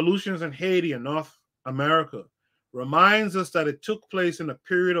 to the revolutions in Haiti and North America, reminds us that it took place in a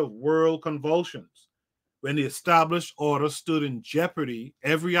period of world convulsions when the established order stood in jeopardy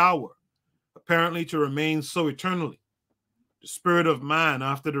every hour, apparently to remain so eternally. The spirit of man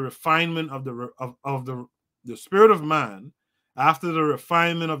after the refinement of the spirit of man after the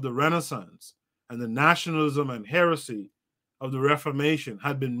refinement of the Renaissance and the nationalism and heresy of the Reformation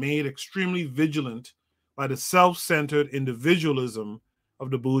had been made extremely vigilant by the self-centered individualism of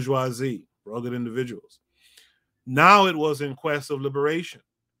the bourgeoisie, rugged individuals. Now it was in quest of liberation.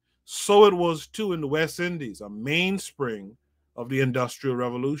 So it was too in the West Indies, a mainspring of the Industrial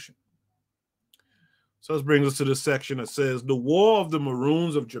Revolution. So this brings us to this section that says, the War of the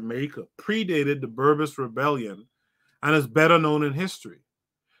Maroons of Jamaica predated the Burbis Rebellion and is better known in history.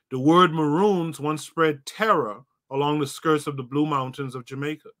 The word Maroons once spread terror along the skirts of the Blue Mountains of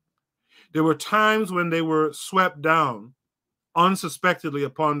Jamaica. There were times when they were swept down unsuspectedly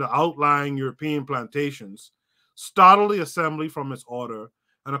upon the outlying European plantations, startled the assembly from its order,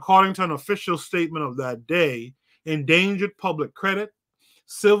 and according to an official statement of that day, endangered public credit,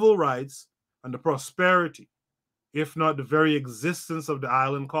 civil rights, and the prosperity, if not the very existence of the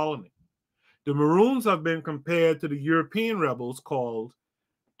island colony. The Maroons have been compared to the European rebels called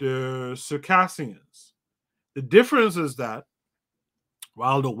the Circassians. The difference is that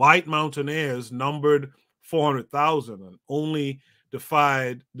while the white mountaineers numbered 400,000 and only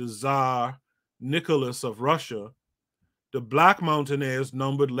defied the Tsar Nicholas of Russia, the black mountaineers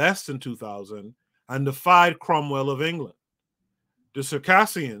numbered less than 2,000 and defied Cromwell of England. The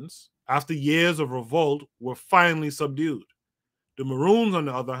Circassians, after years of revolt, were finally subdued. The Maroons, on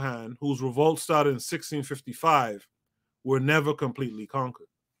the other hand, whose revolt started in 1655, were never completely conquered.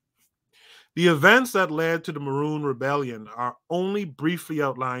 The events that led to the Maroon Rebellion are only briefly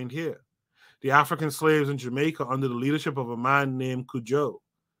outlined here. The African slaves in Jamaica under the leadership of a man named Cujo,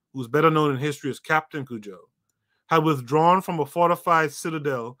 who is better known in history as Captain Cujo, had withdrawn from a fortified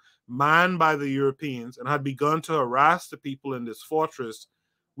citadel manned by the Europeans and had begun to harass the people in this fortress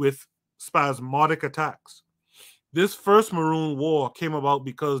with spasmodic attacks. This first Maroon War came about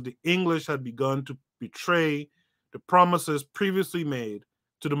because the English had begun to betray the promises previously made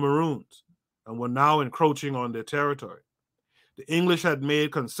to the Maroons and were now encroaching on their territory. The English had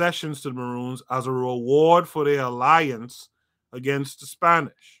made concessions to the Maroons as a reward for their alliance against the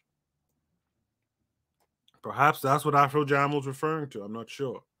Spanish. Perhaps that's what Afro Jam was referring to. I'm not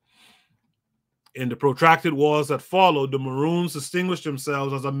sure. In the protracted wars that followed, the Maroons distinguished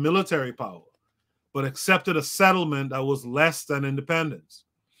themselves as a military power, but accepted a settlement that was less than independence.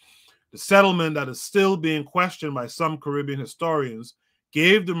 The settlement that is still being questioned by some Caribbean historians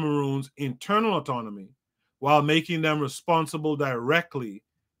gave the Maroons internal autonomy while making them responsible directly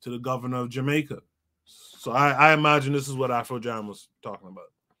to the governor of Jamaica. So I imagine this is what Afro Jam was talking about.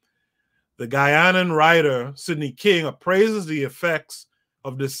 The Guyanan writer Sidney King appraises the effects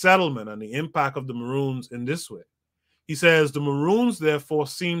of this settlement and the impact of the Maroons in this way. He says, the Maroons therefore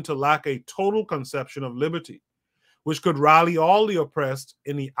seem to lack a total conception of liberty, which could rally all the oppressed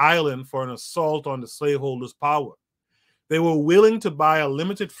in the island for an assault on the slaveholders' power. They were willing to buy a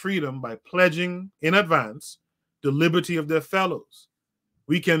limited freedom by pledging in advance the liberty of their fellows.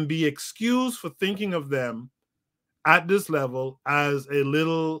 We can be excused for thinking of them at this level as a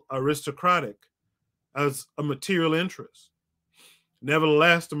little aristocratic, as a material interest.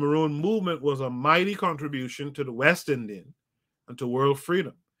 Nevertheless, the Maroon movement was a mighty contribution to the West Indian and to world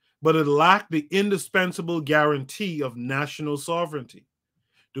freedom, but it lacked the indispensable guarantee of national sovereignty.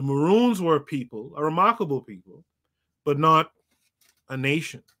 The Maroons were a people, a remarkable people, but not a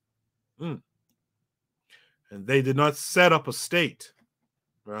nation. And they did not set up a state,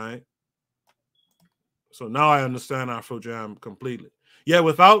 right? So now I understand Afro Jam completely. Yet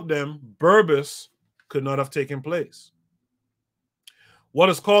without them, Burbis could not have taken place. What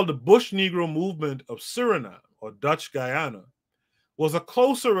is called the Bush Negro movement of Suriname, or Dutch Guyana, was a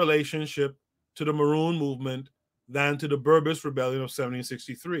closer relationship to the Maroon movement than to the Berbice Rebellion of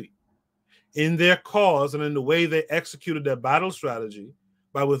 1763. In their cause and in the way they executed their battle strategy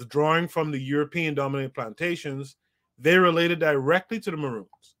by withdrawing from the European-dominated plantations, they related directly to the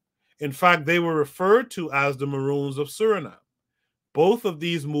Maroons. In fact, they were referred to as the Maroons of Suriname. Both of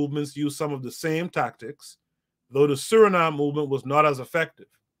these movements used some of the same tactics, though the Suriname movement was not as effective.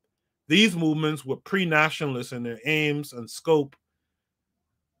 These movements were pre-nationalist in their aims and scope.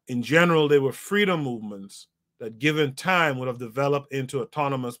 In general, they were freedom movements that, given time, would have developed into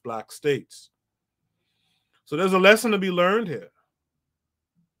autonomous black states. So there's a lesson to be learned here.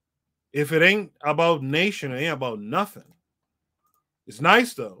 If it ain't about nation, it ain't about nothing. It's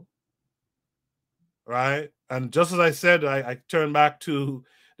nice, though, right? And just as I said, I turn back to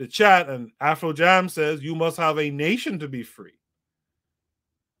the chat, and Afro Jam says, you must have a nation to be free.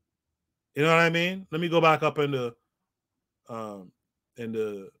 You know what I mean? Let me go back up in the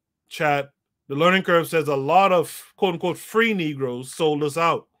chat. The Learning Curve says a lot of quote-unquote free Negroes sold us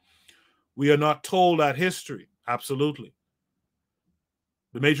out. We are not told that history. Absolutely.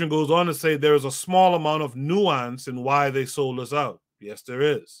 The matron goes on to say there is a small amount of nuance in why they sold us out. Yes, there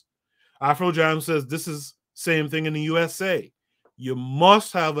is. Afro Jam says this is same thing in the USA. You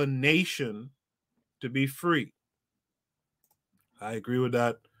must have a nation to be free. I agree with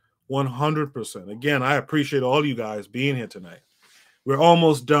that 100%. Again, I appreciate all you guys being here tonight. We're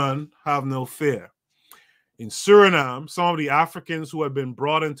almost done. Have no fear. In Suriname, some of the Africans who had been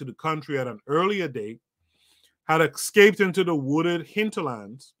brought into the country at an earlier date had escaped into the wooded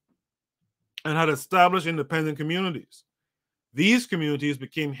hinterlands and had established independent communities. These communities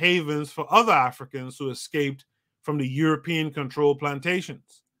became havens for other Africans who escaped from the European-controlled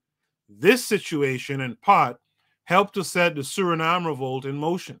plantations. This situation, in part, helped to set the Suriname Revolt in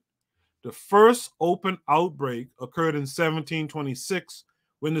motion. The first open outbreak occurred in 1726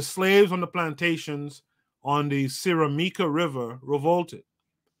 when the slaves on the plantations on the Siramika River revolted.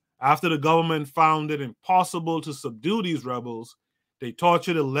 After the government found it impossible to subdue these rebels, they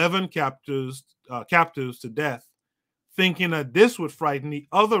tortured 11 captives to death, thinking that this would frighten the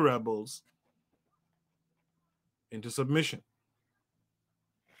other rebels into submission.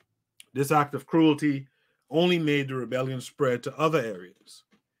 This act of cruelty only made the rebellion spread to other areas.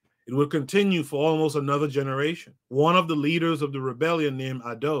 It would continue for almost another generation. One of the leaders of the rebellion, named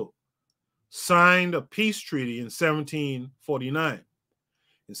Ado, signed a peace treaty in 1749.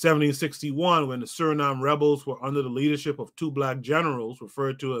 In 1761, when the Suriname rebels were under the leadership of two black generals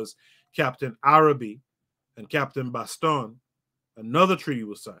referred to as Captain Arabi and Captain Baston, another treaty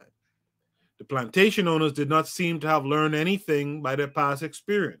was signed. The plantation owners did not seem to have learned anything by their past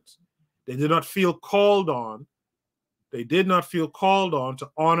experience. They did not feel called on. They did not feel called on to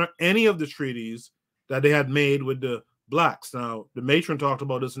honor any of the treaties that they had made with the blacks. Now, the matron talked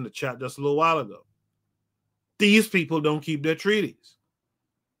about this in the chat just a little while ago. These people don't keep their treaties.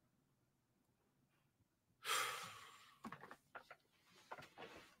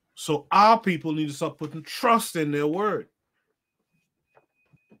 So our people need to start putting trust in their word.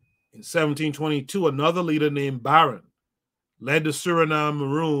 In 1722, another leader named Baron led the Suriname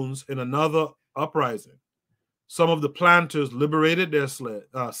Maroons in another uprising. Some of the planters liberated their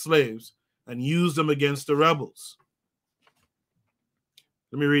slaves and used them against the rebels.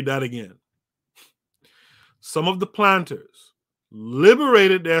 Let me read that again. Some of the planters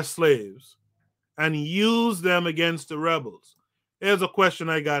liberated their slaves and used them against the rebels. Here's a question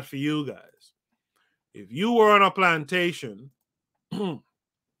I got for you guys. If you were on a plantation,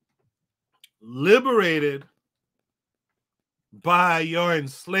 liberated by your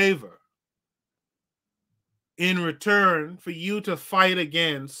enslaver, in return for you to fight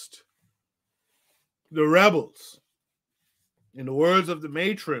against the rebels, in the words of the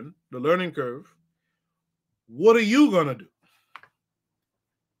matron, the Learning Curve, what are you going to do?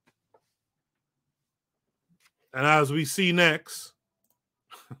 And as we see next,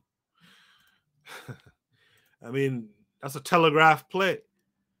 I mean, that's a telegraph play.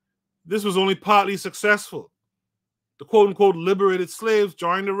 This was only partly successful. The quote-unquote liberated slaves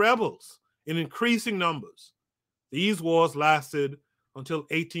joined the rebels in increasing numbers. These wars lasted until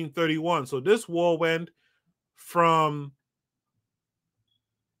 1831. So this war went from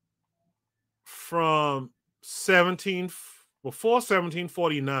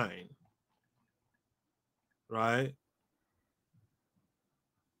 1749, right?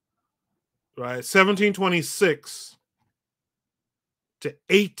 1726 to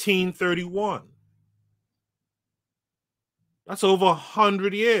 1831. That's over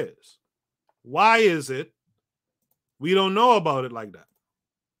 100 years. Why is it we don't know about it like that?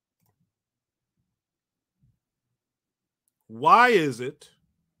 Why is it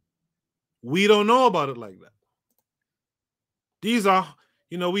we don't know about it like that? These are,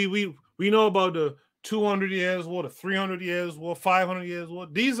 we know about the 200 years war, the 300 years war, 500 years war.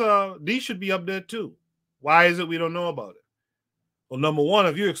 These should be up there too. Why is it we don't know about it? Well, number one,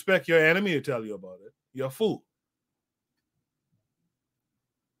 if you expect your enemy to tell you about it, you're a fool.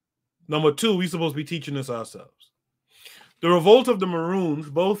 Number two, we're supposed to be teaching this ourselves. The revolt of the Maroons,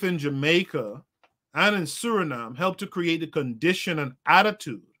 both in Jamaica and in Suriname, helped to create the condition and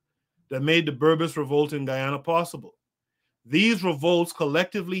attitude that made the Berbice revolt in Guyana possible. These revolts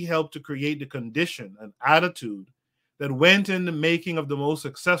collectively helped to create the condition and attitude that went in the making of the most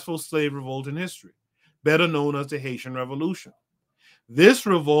successful slave revolt in history, better known as the Haitian Revolution. This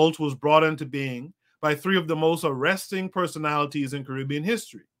revolt was brought into being by three of the most arresting personalities in Caribbean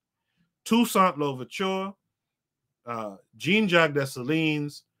history: Toussaint Louverture, Jean-Jacques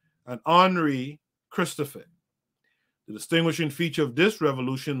Dessalines, and Henri Christophe. The distinguishing feature of this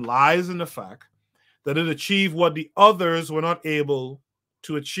revolution lies in the fact that it achieved what the others were not able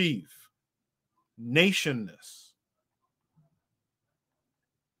to achieve: nationness.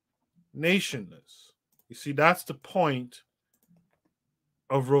 Nationness. You see, that's the point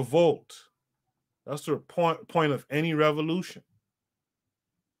of revolt. That's the point of any revolution.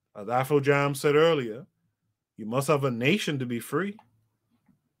 As Afro-Jam said earlier, you must have a nation to be free,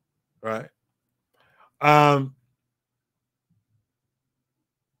 right? The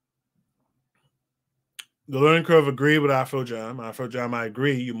learning curve agreed with Afro-Jam. Afro-Jam, I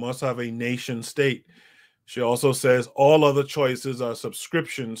agree, you must have a nation state. She also says all other choices are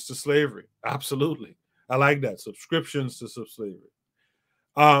subscriptions to slavery. Absolutely. I like that. Subscriptions to slavery.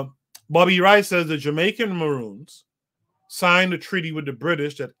 Bobby Rice says the Jamaican Maroons signed a treaty with the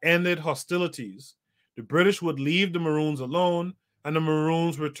British that ended hostilities. The British would leave the Maroons alone, and the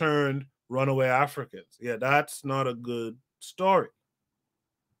Maroons returned runaway Africans. Yeah, that's not a good story.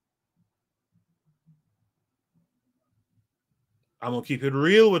 I'm going to keep it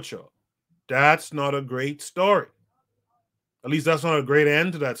real with y'all. That's not a great story. At least that's not a great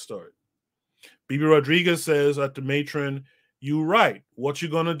end to that story. Bibi Rodriguez says at the matron, "You right. What you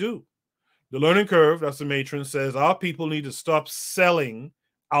going to do?" The learning curve, that's the matron, says our people need to stop selling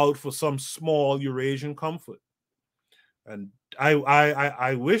out for some small Eurasian comfort. And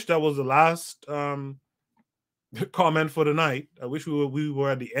I wish that was the last comment for the night. I wish we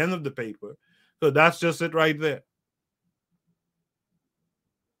were at the end of the paper. So that's just it right there.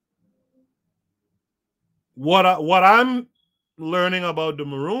 What I'm learning about the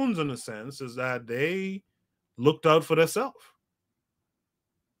Maroons, in a sense, is that they looked out for themselves.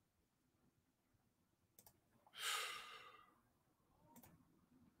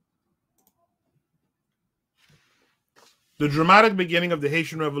 The dramatic beginning of the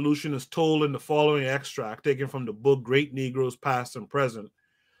Haitian Revolution is told in the following extract taken from the book Great Negroes Past and Present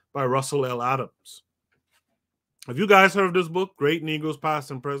by Russell L. Adams. Have you guys heard of this book, Great Negroes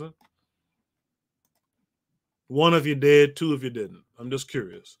Past and Present? One of you did, two of you didn't. I'm just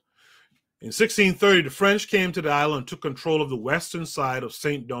curious. In 1630, the French came to the island and took control of the western side of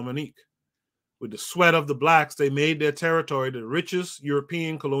Saint Dominique. With the sweat of the blacks, they made their territory the richest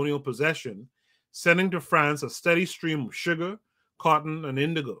European colonial possession, sending to France a steady stream of sugar, cotton, and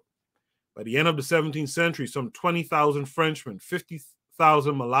indigo. By the end of the 17th century, some 20,000 Frenchmen,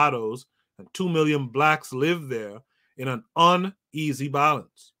 50,000 mulattoes, and 2 million blacks lived there in an uneasy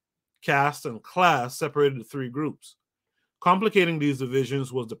balance. Caste and class separated the three groups. Complicating these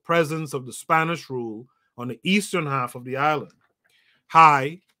divisions was the presence of the Spanish rule on the eastern half of the island.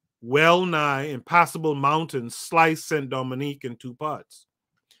 High, well-nigh impassable mountains sliced Saint Dominique in two parts.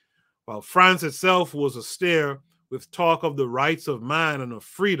 While France itself was austere with talk of the rights of man and of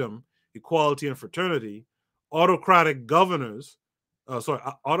freedom, equality, and fraternity, autocratic governors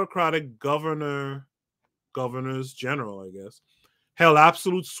general, I guess, held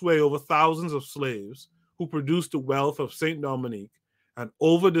absolute sway over thousands of slaves who produced the wealth of Saint Dominique and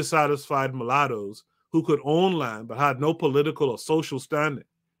over dissatisfied mulattoes who could own land but had no political or social standing.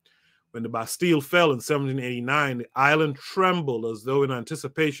 When the Bastille fell in 1789, the island trembled as though in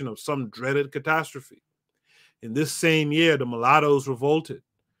anticipation of some dreaded catastrophe. In this same year, the mulattoes revolted.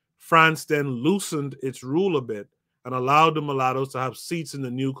 France then loosened its rule a bit and allowed the mulattoes to have seats in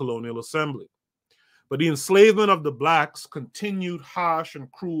the new colonial assembly. But the enslavement of the blacks continued harsh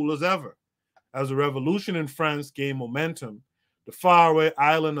and cruel as ever. As the revolution in France gained momentum, the faraway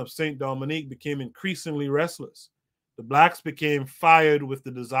island of Saint Dominique became increasingly restless. The blacks became fired with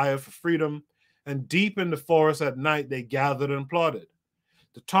the desire for freedom, and deep in the forest at night they gathered and plotted.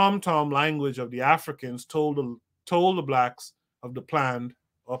 The tom-tom language of the Africans told the blacks of the planned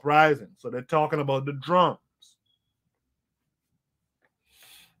uprising. So they're talking about the drums.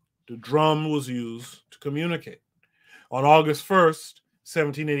 The drum was used to communicate. On August 1st,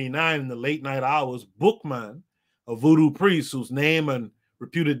 1789, in the late night hours, Bookman, a voodoo priest whose name and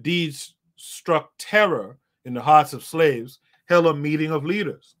reputed deeds struck terror in the hearts of slaves, held a meeting of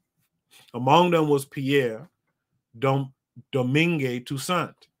leaders. Among them was Pierre Domingue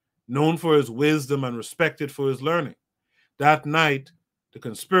Toussaint, known for his wisdom and respected for his learning. That night, the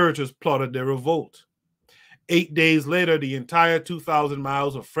conspirators plotted their revolt. 8 days later, the entire 2,000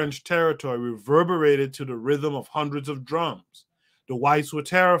 miles of French territory reverberated to the rhythm of hundreds of drums. The whites were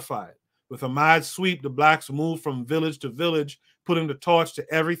terrified. With a mad sweep, the blacks moved from village to village, putting the torch to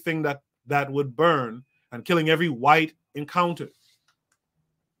everything that would burn and killing every white encountered.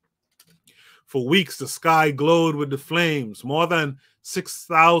 For weeks, the sky glowed with the flames. More than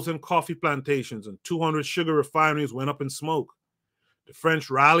 6,000 coffee plantations and 200 sugar refineries went up in smoke. The French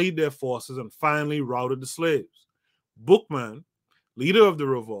rallied their forces and finally routed the slaves. Bookman, leader of the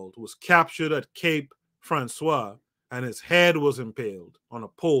revolt, was captured at Cape Francois, and his head was impaled on a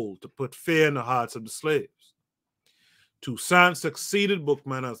pole to put fear in the hearts of the slaves. Toussaint succeeded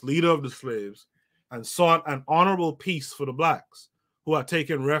Bookman as leader of the slaves and sought an honorable peace for the blacks, who had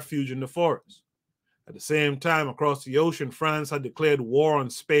taken refuge in the forest. At the same time, across the ocean, France had declared war on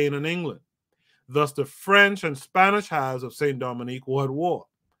Spain and England. Thus, the French and Spanish halves of Saint Dominique were at war.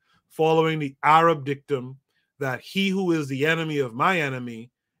 Following the Arab dictum that he who is the enemy of my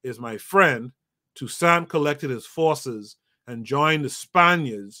enemy is my friend, Toussaint collected his forces and joined the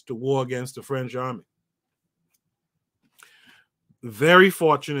Spaniards to war against the French army. Very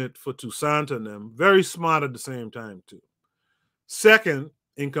fortunate for Toussaint and them, very smart at the same time too. Second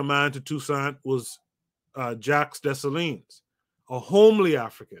in command to Toussaint was Jacques Dessalines, a homely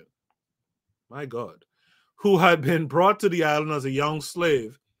African, my God, who had been brought to the island as a young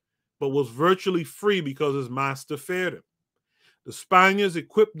slave, but was virtually free because his master feared him. The Spaniards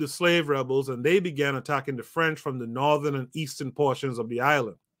equipped the slave rebels, and they began attacking the French from the northern and eastern portions of the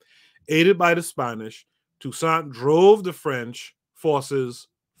island. Aided by the Spanish, Toussaint drove the French forces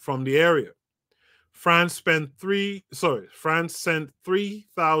from the area. France sent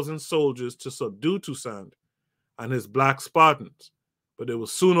 3,000 soldiers to subdue Toussaint and his black Spartans, but they were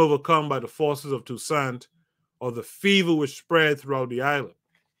soon overcome by the forces of Toussaint, or the fever which spread throughout the island.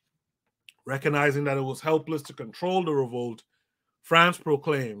 Recognizing that it was helpless to control the revolt, France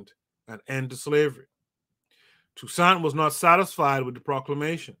proclaimed an end to slavery. Toussaint was not satisfied with the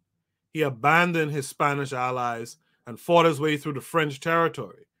proclamation. He abandoned his Spanish allies and fought his way through the French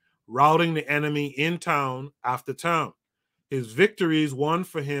territory, routing the enemy in town after town. His victories won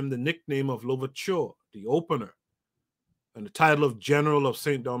for him the nickname of Louverture, the opener, and the title of General of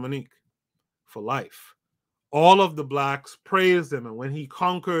Saint Dominique for life. All of the blacks praised him, and when he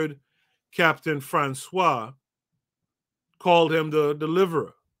conquered, Captain Francois called him the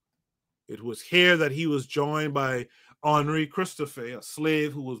deliverer. It was here that he was joined by Henri Christophe, a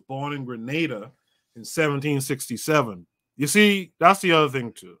slave who was born in Grenada in 1767. You see, that's the other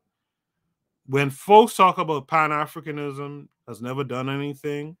thing too. When folks talk about Pan-Africanism has never done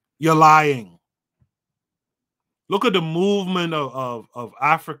anything, you're lying. Look at the movement of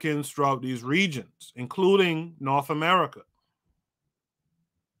Africans throughout these regions, including North America.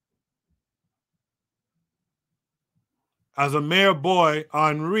 As a mere boy,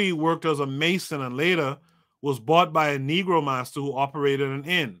 Henri worked as a mason and later was bought by a Negro master who operated an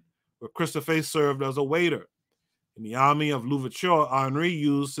inn, where Christophe served as a waiter. In the army of Louverture, Henri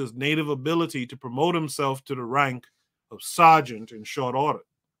used his native ability to promote himself to the rank of sergeant in short order.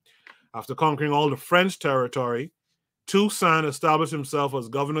 After conquering all the French territory, Toussaint established himself as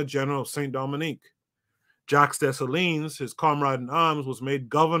Governor General of Saint Dominique. Jacques Dessalines, his comrade in arms, was made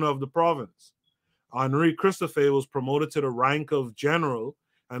governor of the province. Henri Christophe was promoted to the rank of general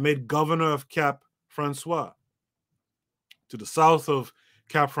and made governor of Cap Francois. To the south of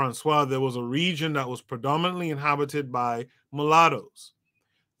Cap Francois, there was a region that was predominantly inhabited by mulattoes.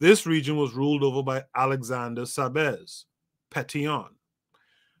 This region was ruled over by Alexander Sabez, Pétion.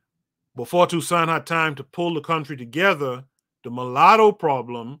 Before Toussaint had time to pull the country together, the mulatto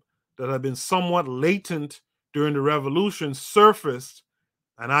problem that had been somewhat latent during the revolution surfaced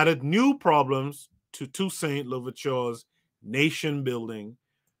and added new problems to Toussaint Louverture's nation-building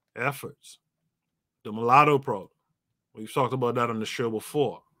efforts. The mulatto problem. We've talked about that on the show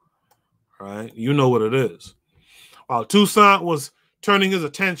before, right? You know what it is. While Toussaint was turning his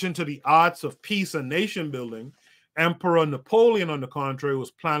attention to the arts of peace and nation-building, Emperor Napoleon, on the contrary,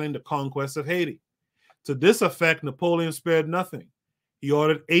 was planning the conquest of Haiti. To this effect, Napoleon spared nothing. He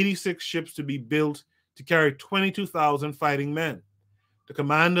ordered 86 ships to be built to carry 22,000 fighting men. The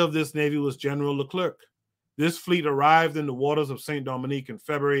commander of this navy was General Leclerc. This fleet arrived in the waters of Saint Dominique in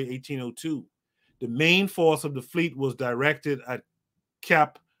February 1802. The main force of the fleet was directed at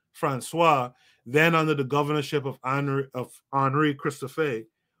Cap Francois, then under the governorship of Henri Christophe,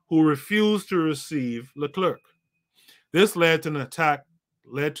 who refused to receive Leclerc. This led to an attack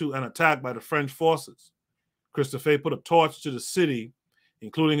by the French forces. Christophe put a torch to the city,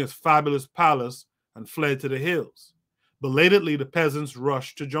 including his fabulous palace, and fled to the hills. Belatedly, the peasants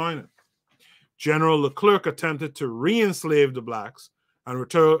rushed to join him. General Leclerc attempted to re-enslave the blacks and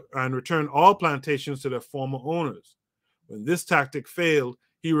return all plantations to their former owners. When this tactic failed,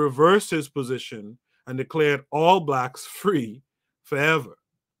 he reversed his position and declared all blacks free forever.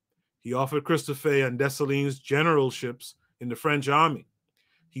 He offered Christophe and Dessalines generalships in the French army.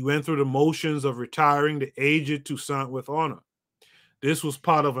 He went through the motions of retiring the aged Toussaint with honor. This was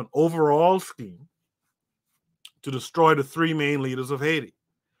part of an overall scheme to destroy the three main leaders of Haiti.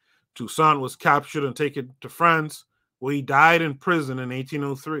 Toussaint was captured and taken to France, where he died in prison in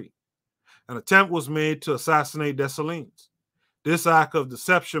 1803. An attempt was made to assassinate Dessalines. This act of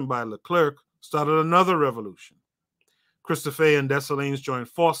deception by Leclerc started another revolution. Christophe and Dessalines joined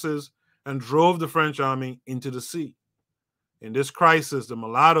forces and drove the French army into the sea. In this crisis, the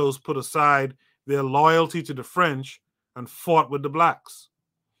mulattoes put aside their loyalty to the French and fought with the blacks.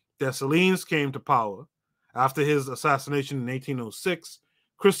 Dessalines came to power. After his assassination in 1806,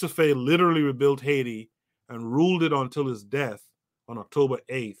 Christophe literally rebuilt Haiti and ruled it until his death on October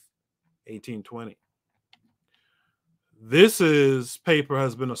 8th, 1820. This paper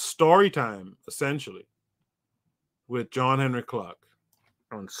has been a story time, essentially, with John Henrick Clarke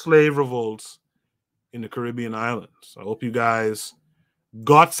on slave revolts in the Caribbean islands. I hope you guys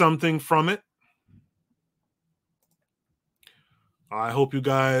got something from it. I hope you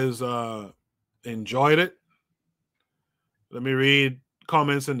guys enjoyed it. Let me read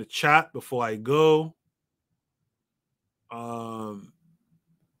comments in the chat before I go. BB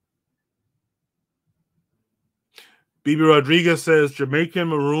Rodriguez says Jamaican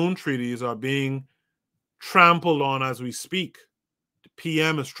Maroon treaties are being trampled on as we speak. The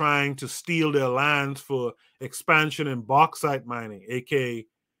PM is trying to steal their lands for expansion in bauxite mining, aka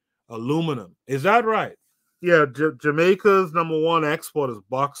aluminum. Is that right? Yeah, Jamaica's #1 export is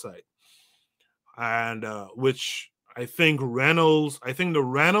bauxite, and which I think the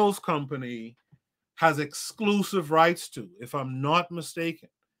Reynolds company has exclusive rights to, if I'm not mistaken.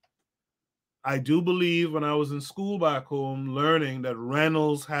 I do believe when I was in school back home learning that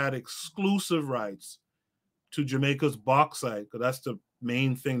Reynolds had exclusive rights to Jamaica's bauxite, because that's the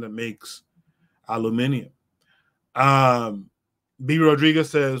main thing that makes aluminium. B. Rodriguez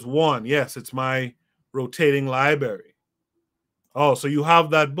says, 1, yes, it's my rotating library. Oh, so you have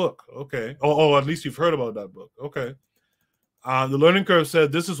that book. Okay. Oh, at least you've heard about that book. Okay. The Learning Curve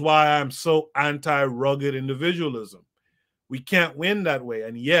said, this is why I'm so anti-rugged individualism. We can't win that way.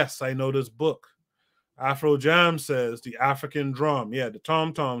 And yes, I know this book. Afro Jam says the African drum. Yeah, the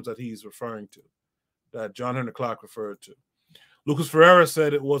tom-toms that he's referring to, that John Henrick Clarke referred to. Lucas Ferreira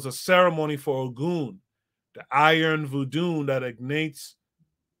said it was a ceremony for Ogun, the iron voodoo that ignites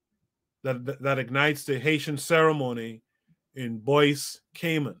the Haitian ceremony in Boyce,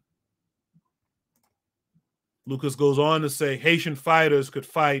 Cayman. Lucas goes on to say Haitian fighters could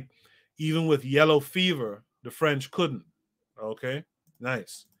fight even with yellow fever. The French couldn't. Okay,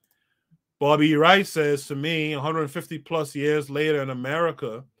 nice. Bobby Wright says, to me, 150 plus years later in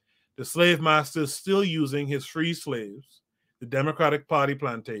America, the slave master is still using his free slaves, the Democratic Party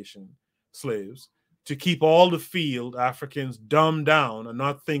plantation slaves, to keep all the field Africans dumbed down and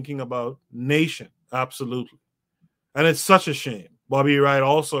not thinking about nation. Absolutely. And it's such a shame. Bobby Wright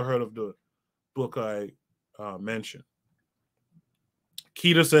also heard of the book I mentioned.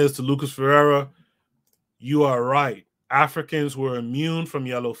 Keita says to Lucas Ferreira, you are right. Africans were immune from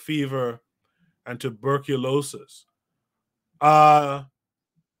yellow fever and tuberculosis. Okay.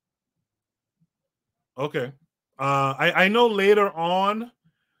 I know later on,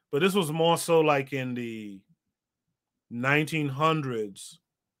 but this was more so like in the 1900s,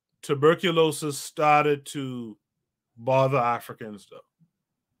 tuberculosis started to bother Africans, though.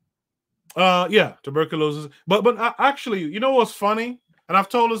 Yeah, tuberculosis. But actually, you know what's funny? And I've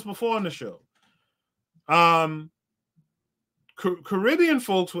told this before on the show. Caribbean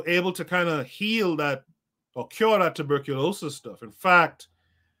folks were able to kind of heal that or cure that tuberculosis stuff. In fact,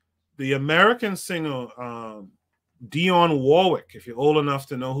 the American singer Dionne Warwick, if you're old enough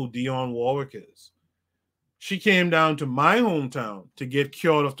to know who Dionne Warwick is, she came down to my hometown to get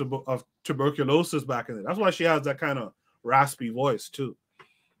cured of tuberculosis back in the day. That's why she has that kind of raspy voice too.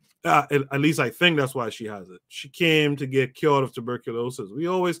 At least I think that's why she has it. She came to get cured of tuberculosis. We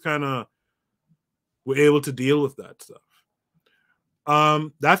always kind of we're able to deal with that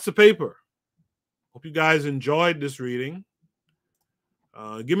stuff. That's the paper. Hope you guys enjoyed this reading.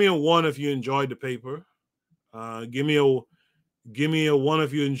 Give me a 1 if you enjoyed the paper. Give me a 1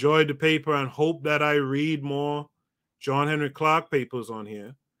 if you enjoyed the paper and hope that I read more John Henrick Clarke papers on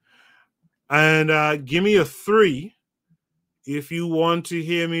here. And give me a 3 if you want to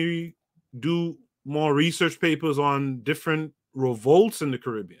hear me do more research papers on different revolts in the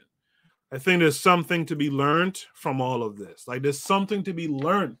Caribbean. I think there's something to be learned from all of this. Like, there's something to be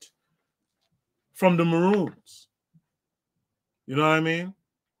learned from the Maroons. You know what I mean?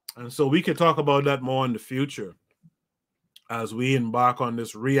 And so we can talk about that more in the future as we embark on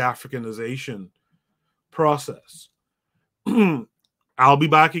this re-Africanization process. I'll be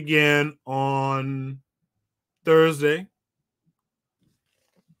back again on Thursday.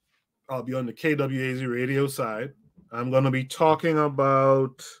 I'll be on the KWAZ radio side. I'm going to be talking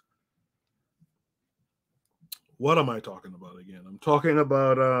about... What am I talking about again? I'm talking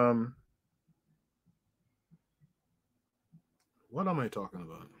about... What am I talking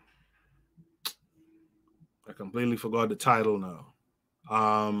about? I completely forgot the title now.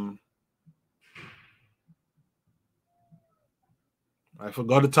 I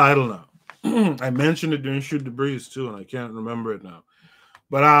forgot the title now. I mentioned it during Shoot the Breeze too, and I can't remember it now.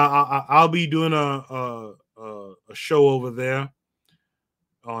 But I'll be doing a show over there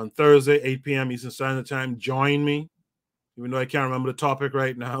on Thursday, 8 p.m. Eastern Standard Time. Join me, even though I can't remember the topic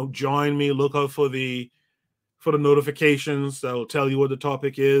right now. Join me. Look out for the notifications that will tell you what the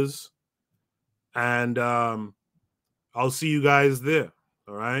topic is. And I'll see you guys there.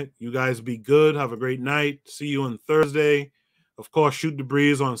 All right. You guys be good. Have a great night. See you on Thursday. Of course, Shoot the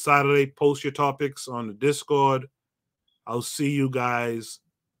Breeze on Saturday. Post your topics on the Discord. I'll see you guys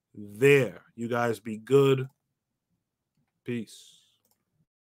there. You guys be good. Peace.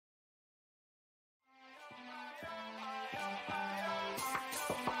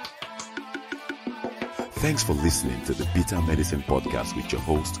 Thanks for listening to the Bitter Medicine Podcast with your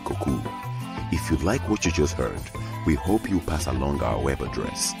host, Koku. If you like what you just heard, we hope you pass along our web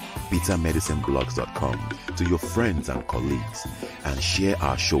address, bittermedicineblogs.com, to your friends and colleagues, and share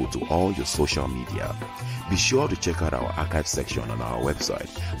our show to all your social media. Be sure to check out our archive section on our website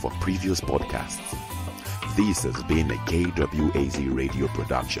for previous podcasts. This has been a KWAZ radio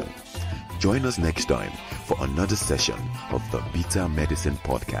production. Join us next time for another session of the Bitter Medicine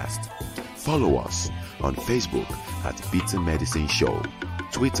Podcast. Follow us on Facebook at Bitter Medicine Show,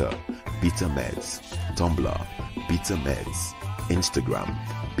 Twitter, Bitter Meds, Tumblr, Bitter Meds, Instagram,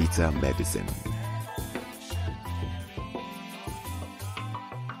 Bitter Medicine.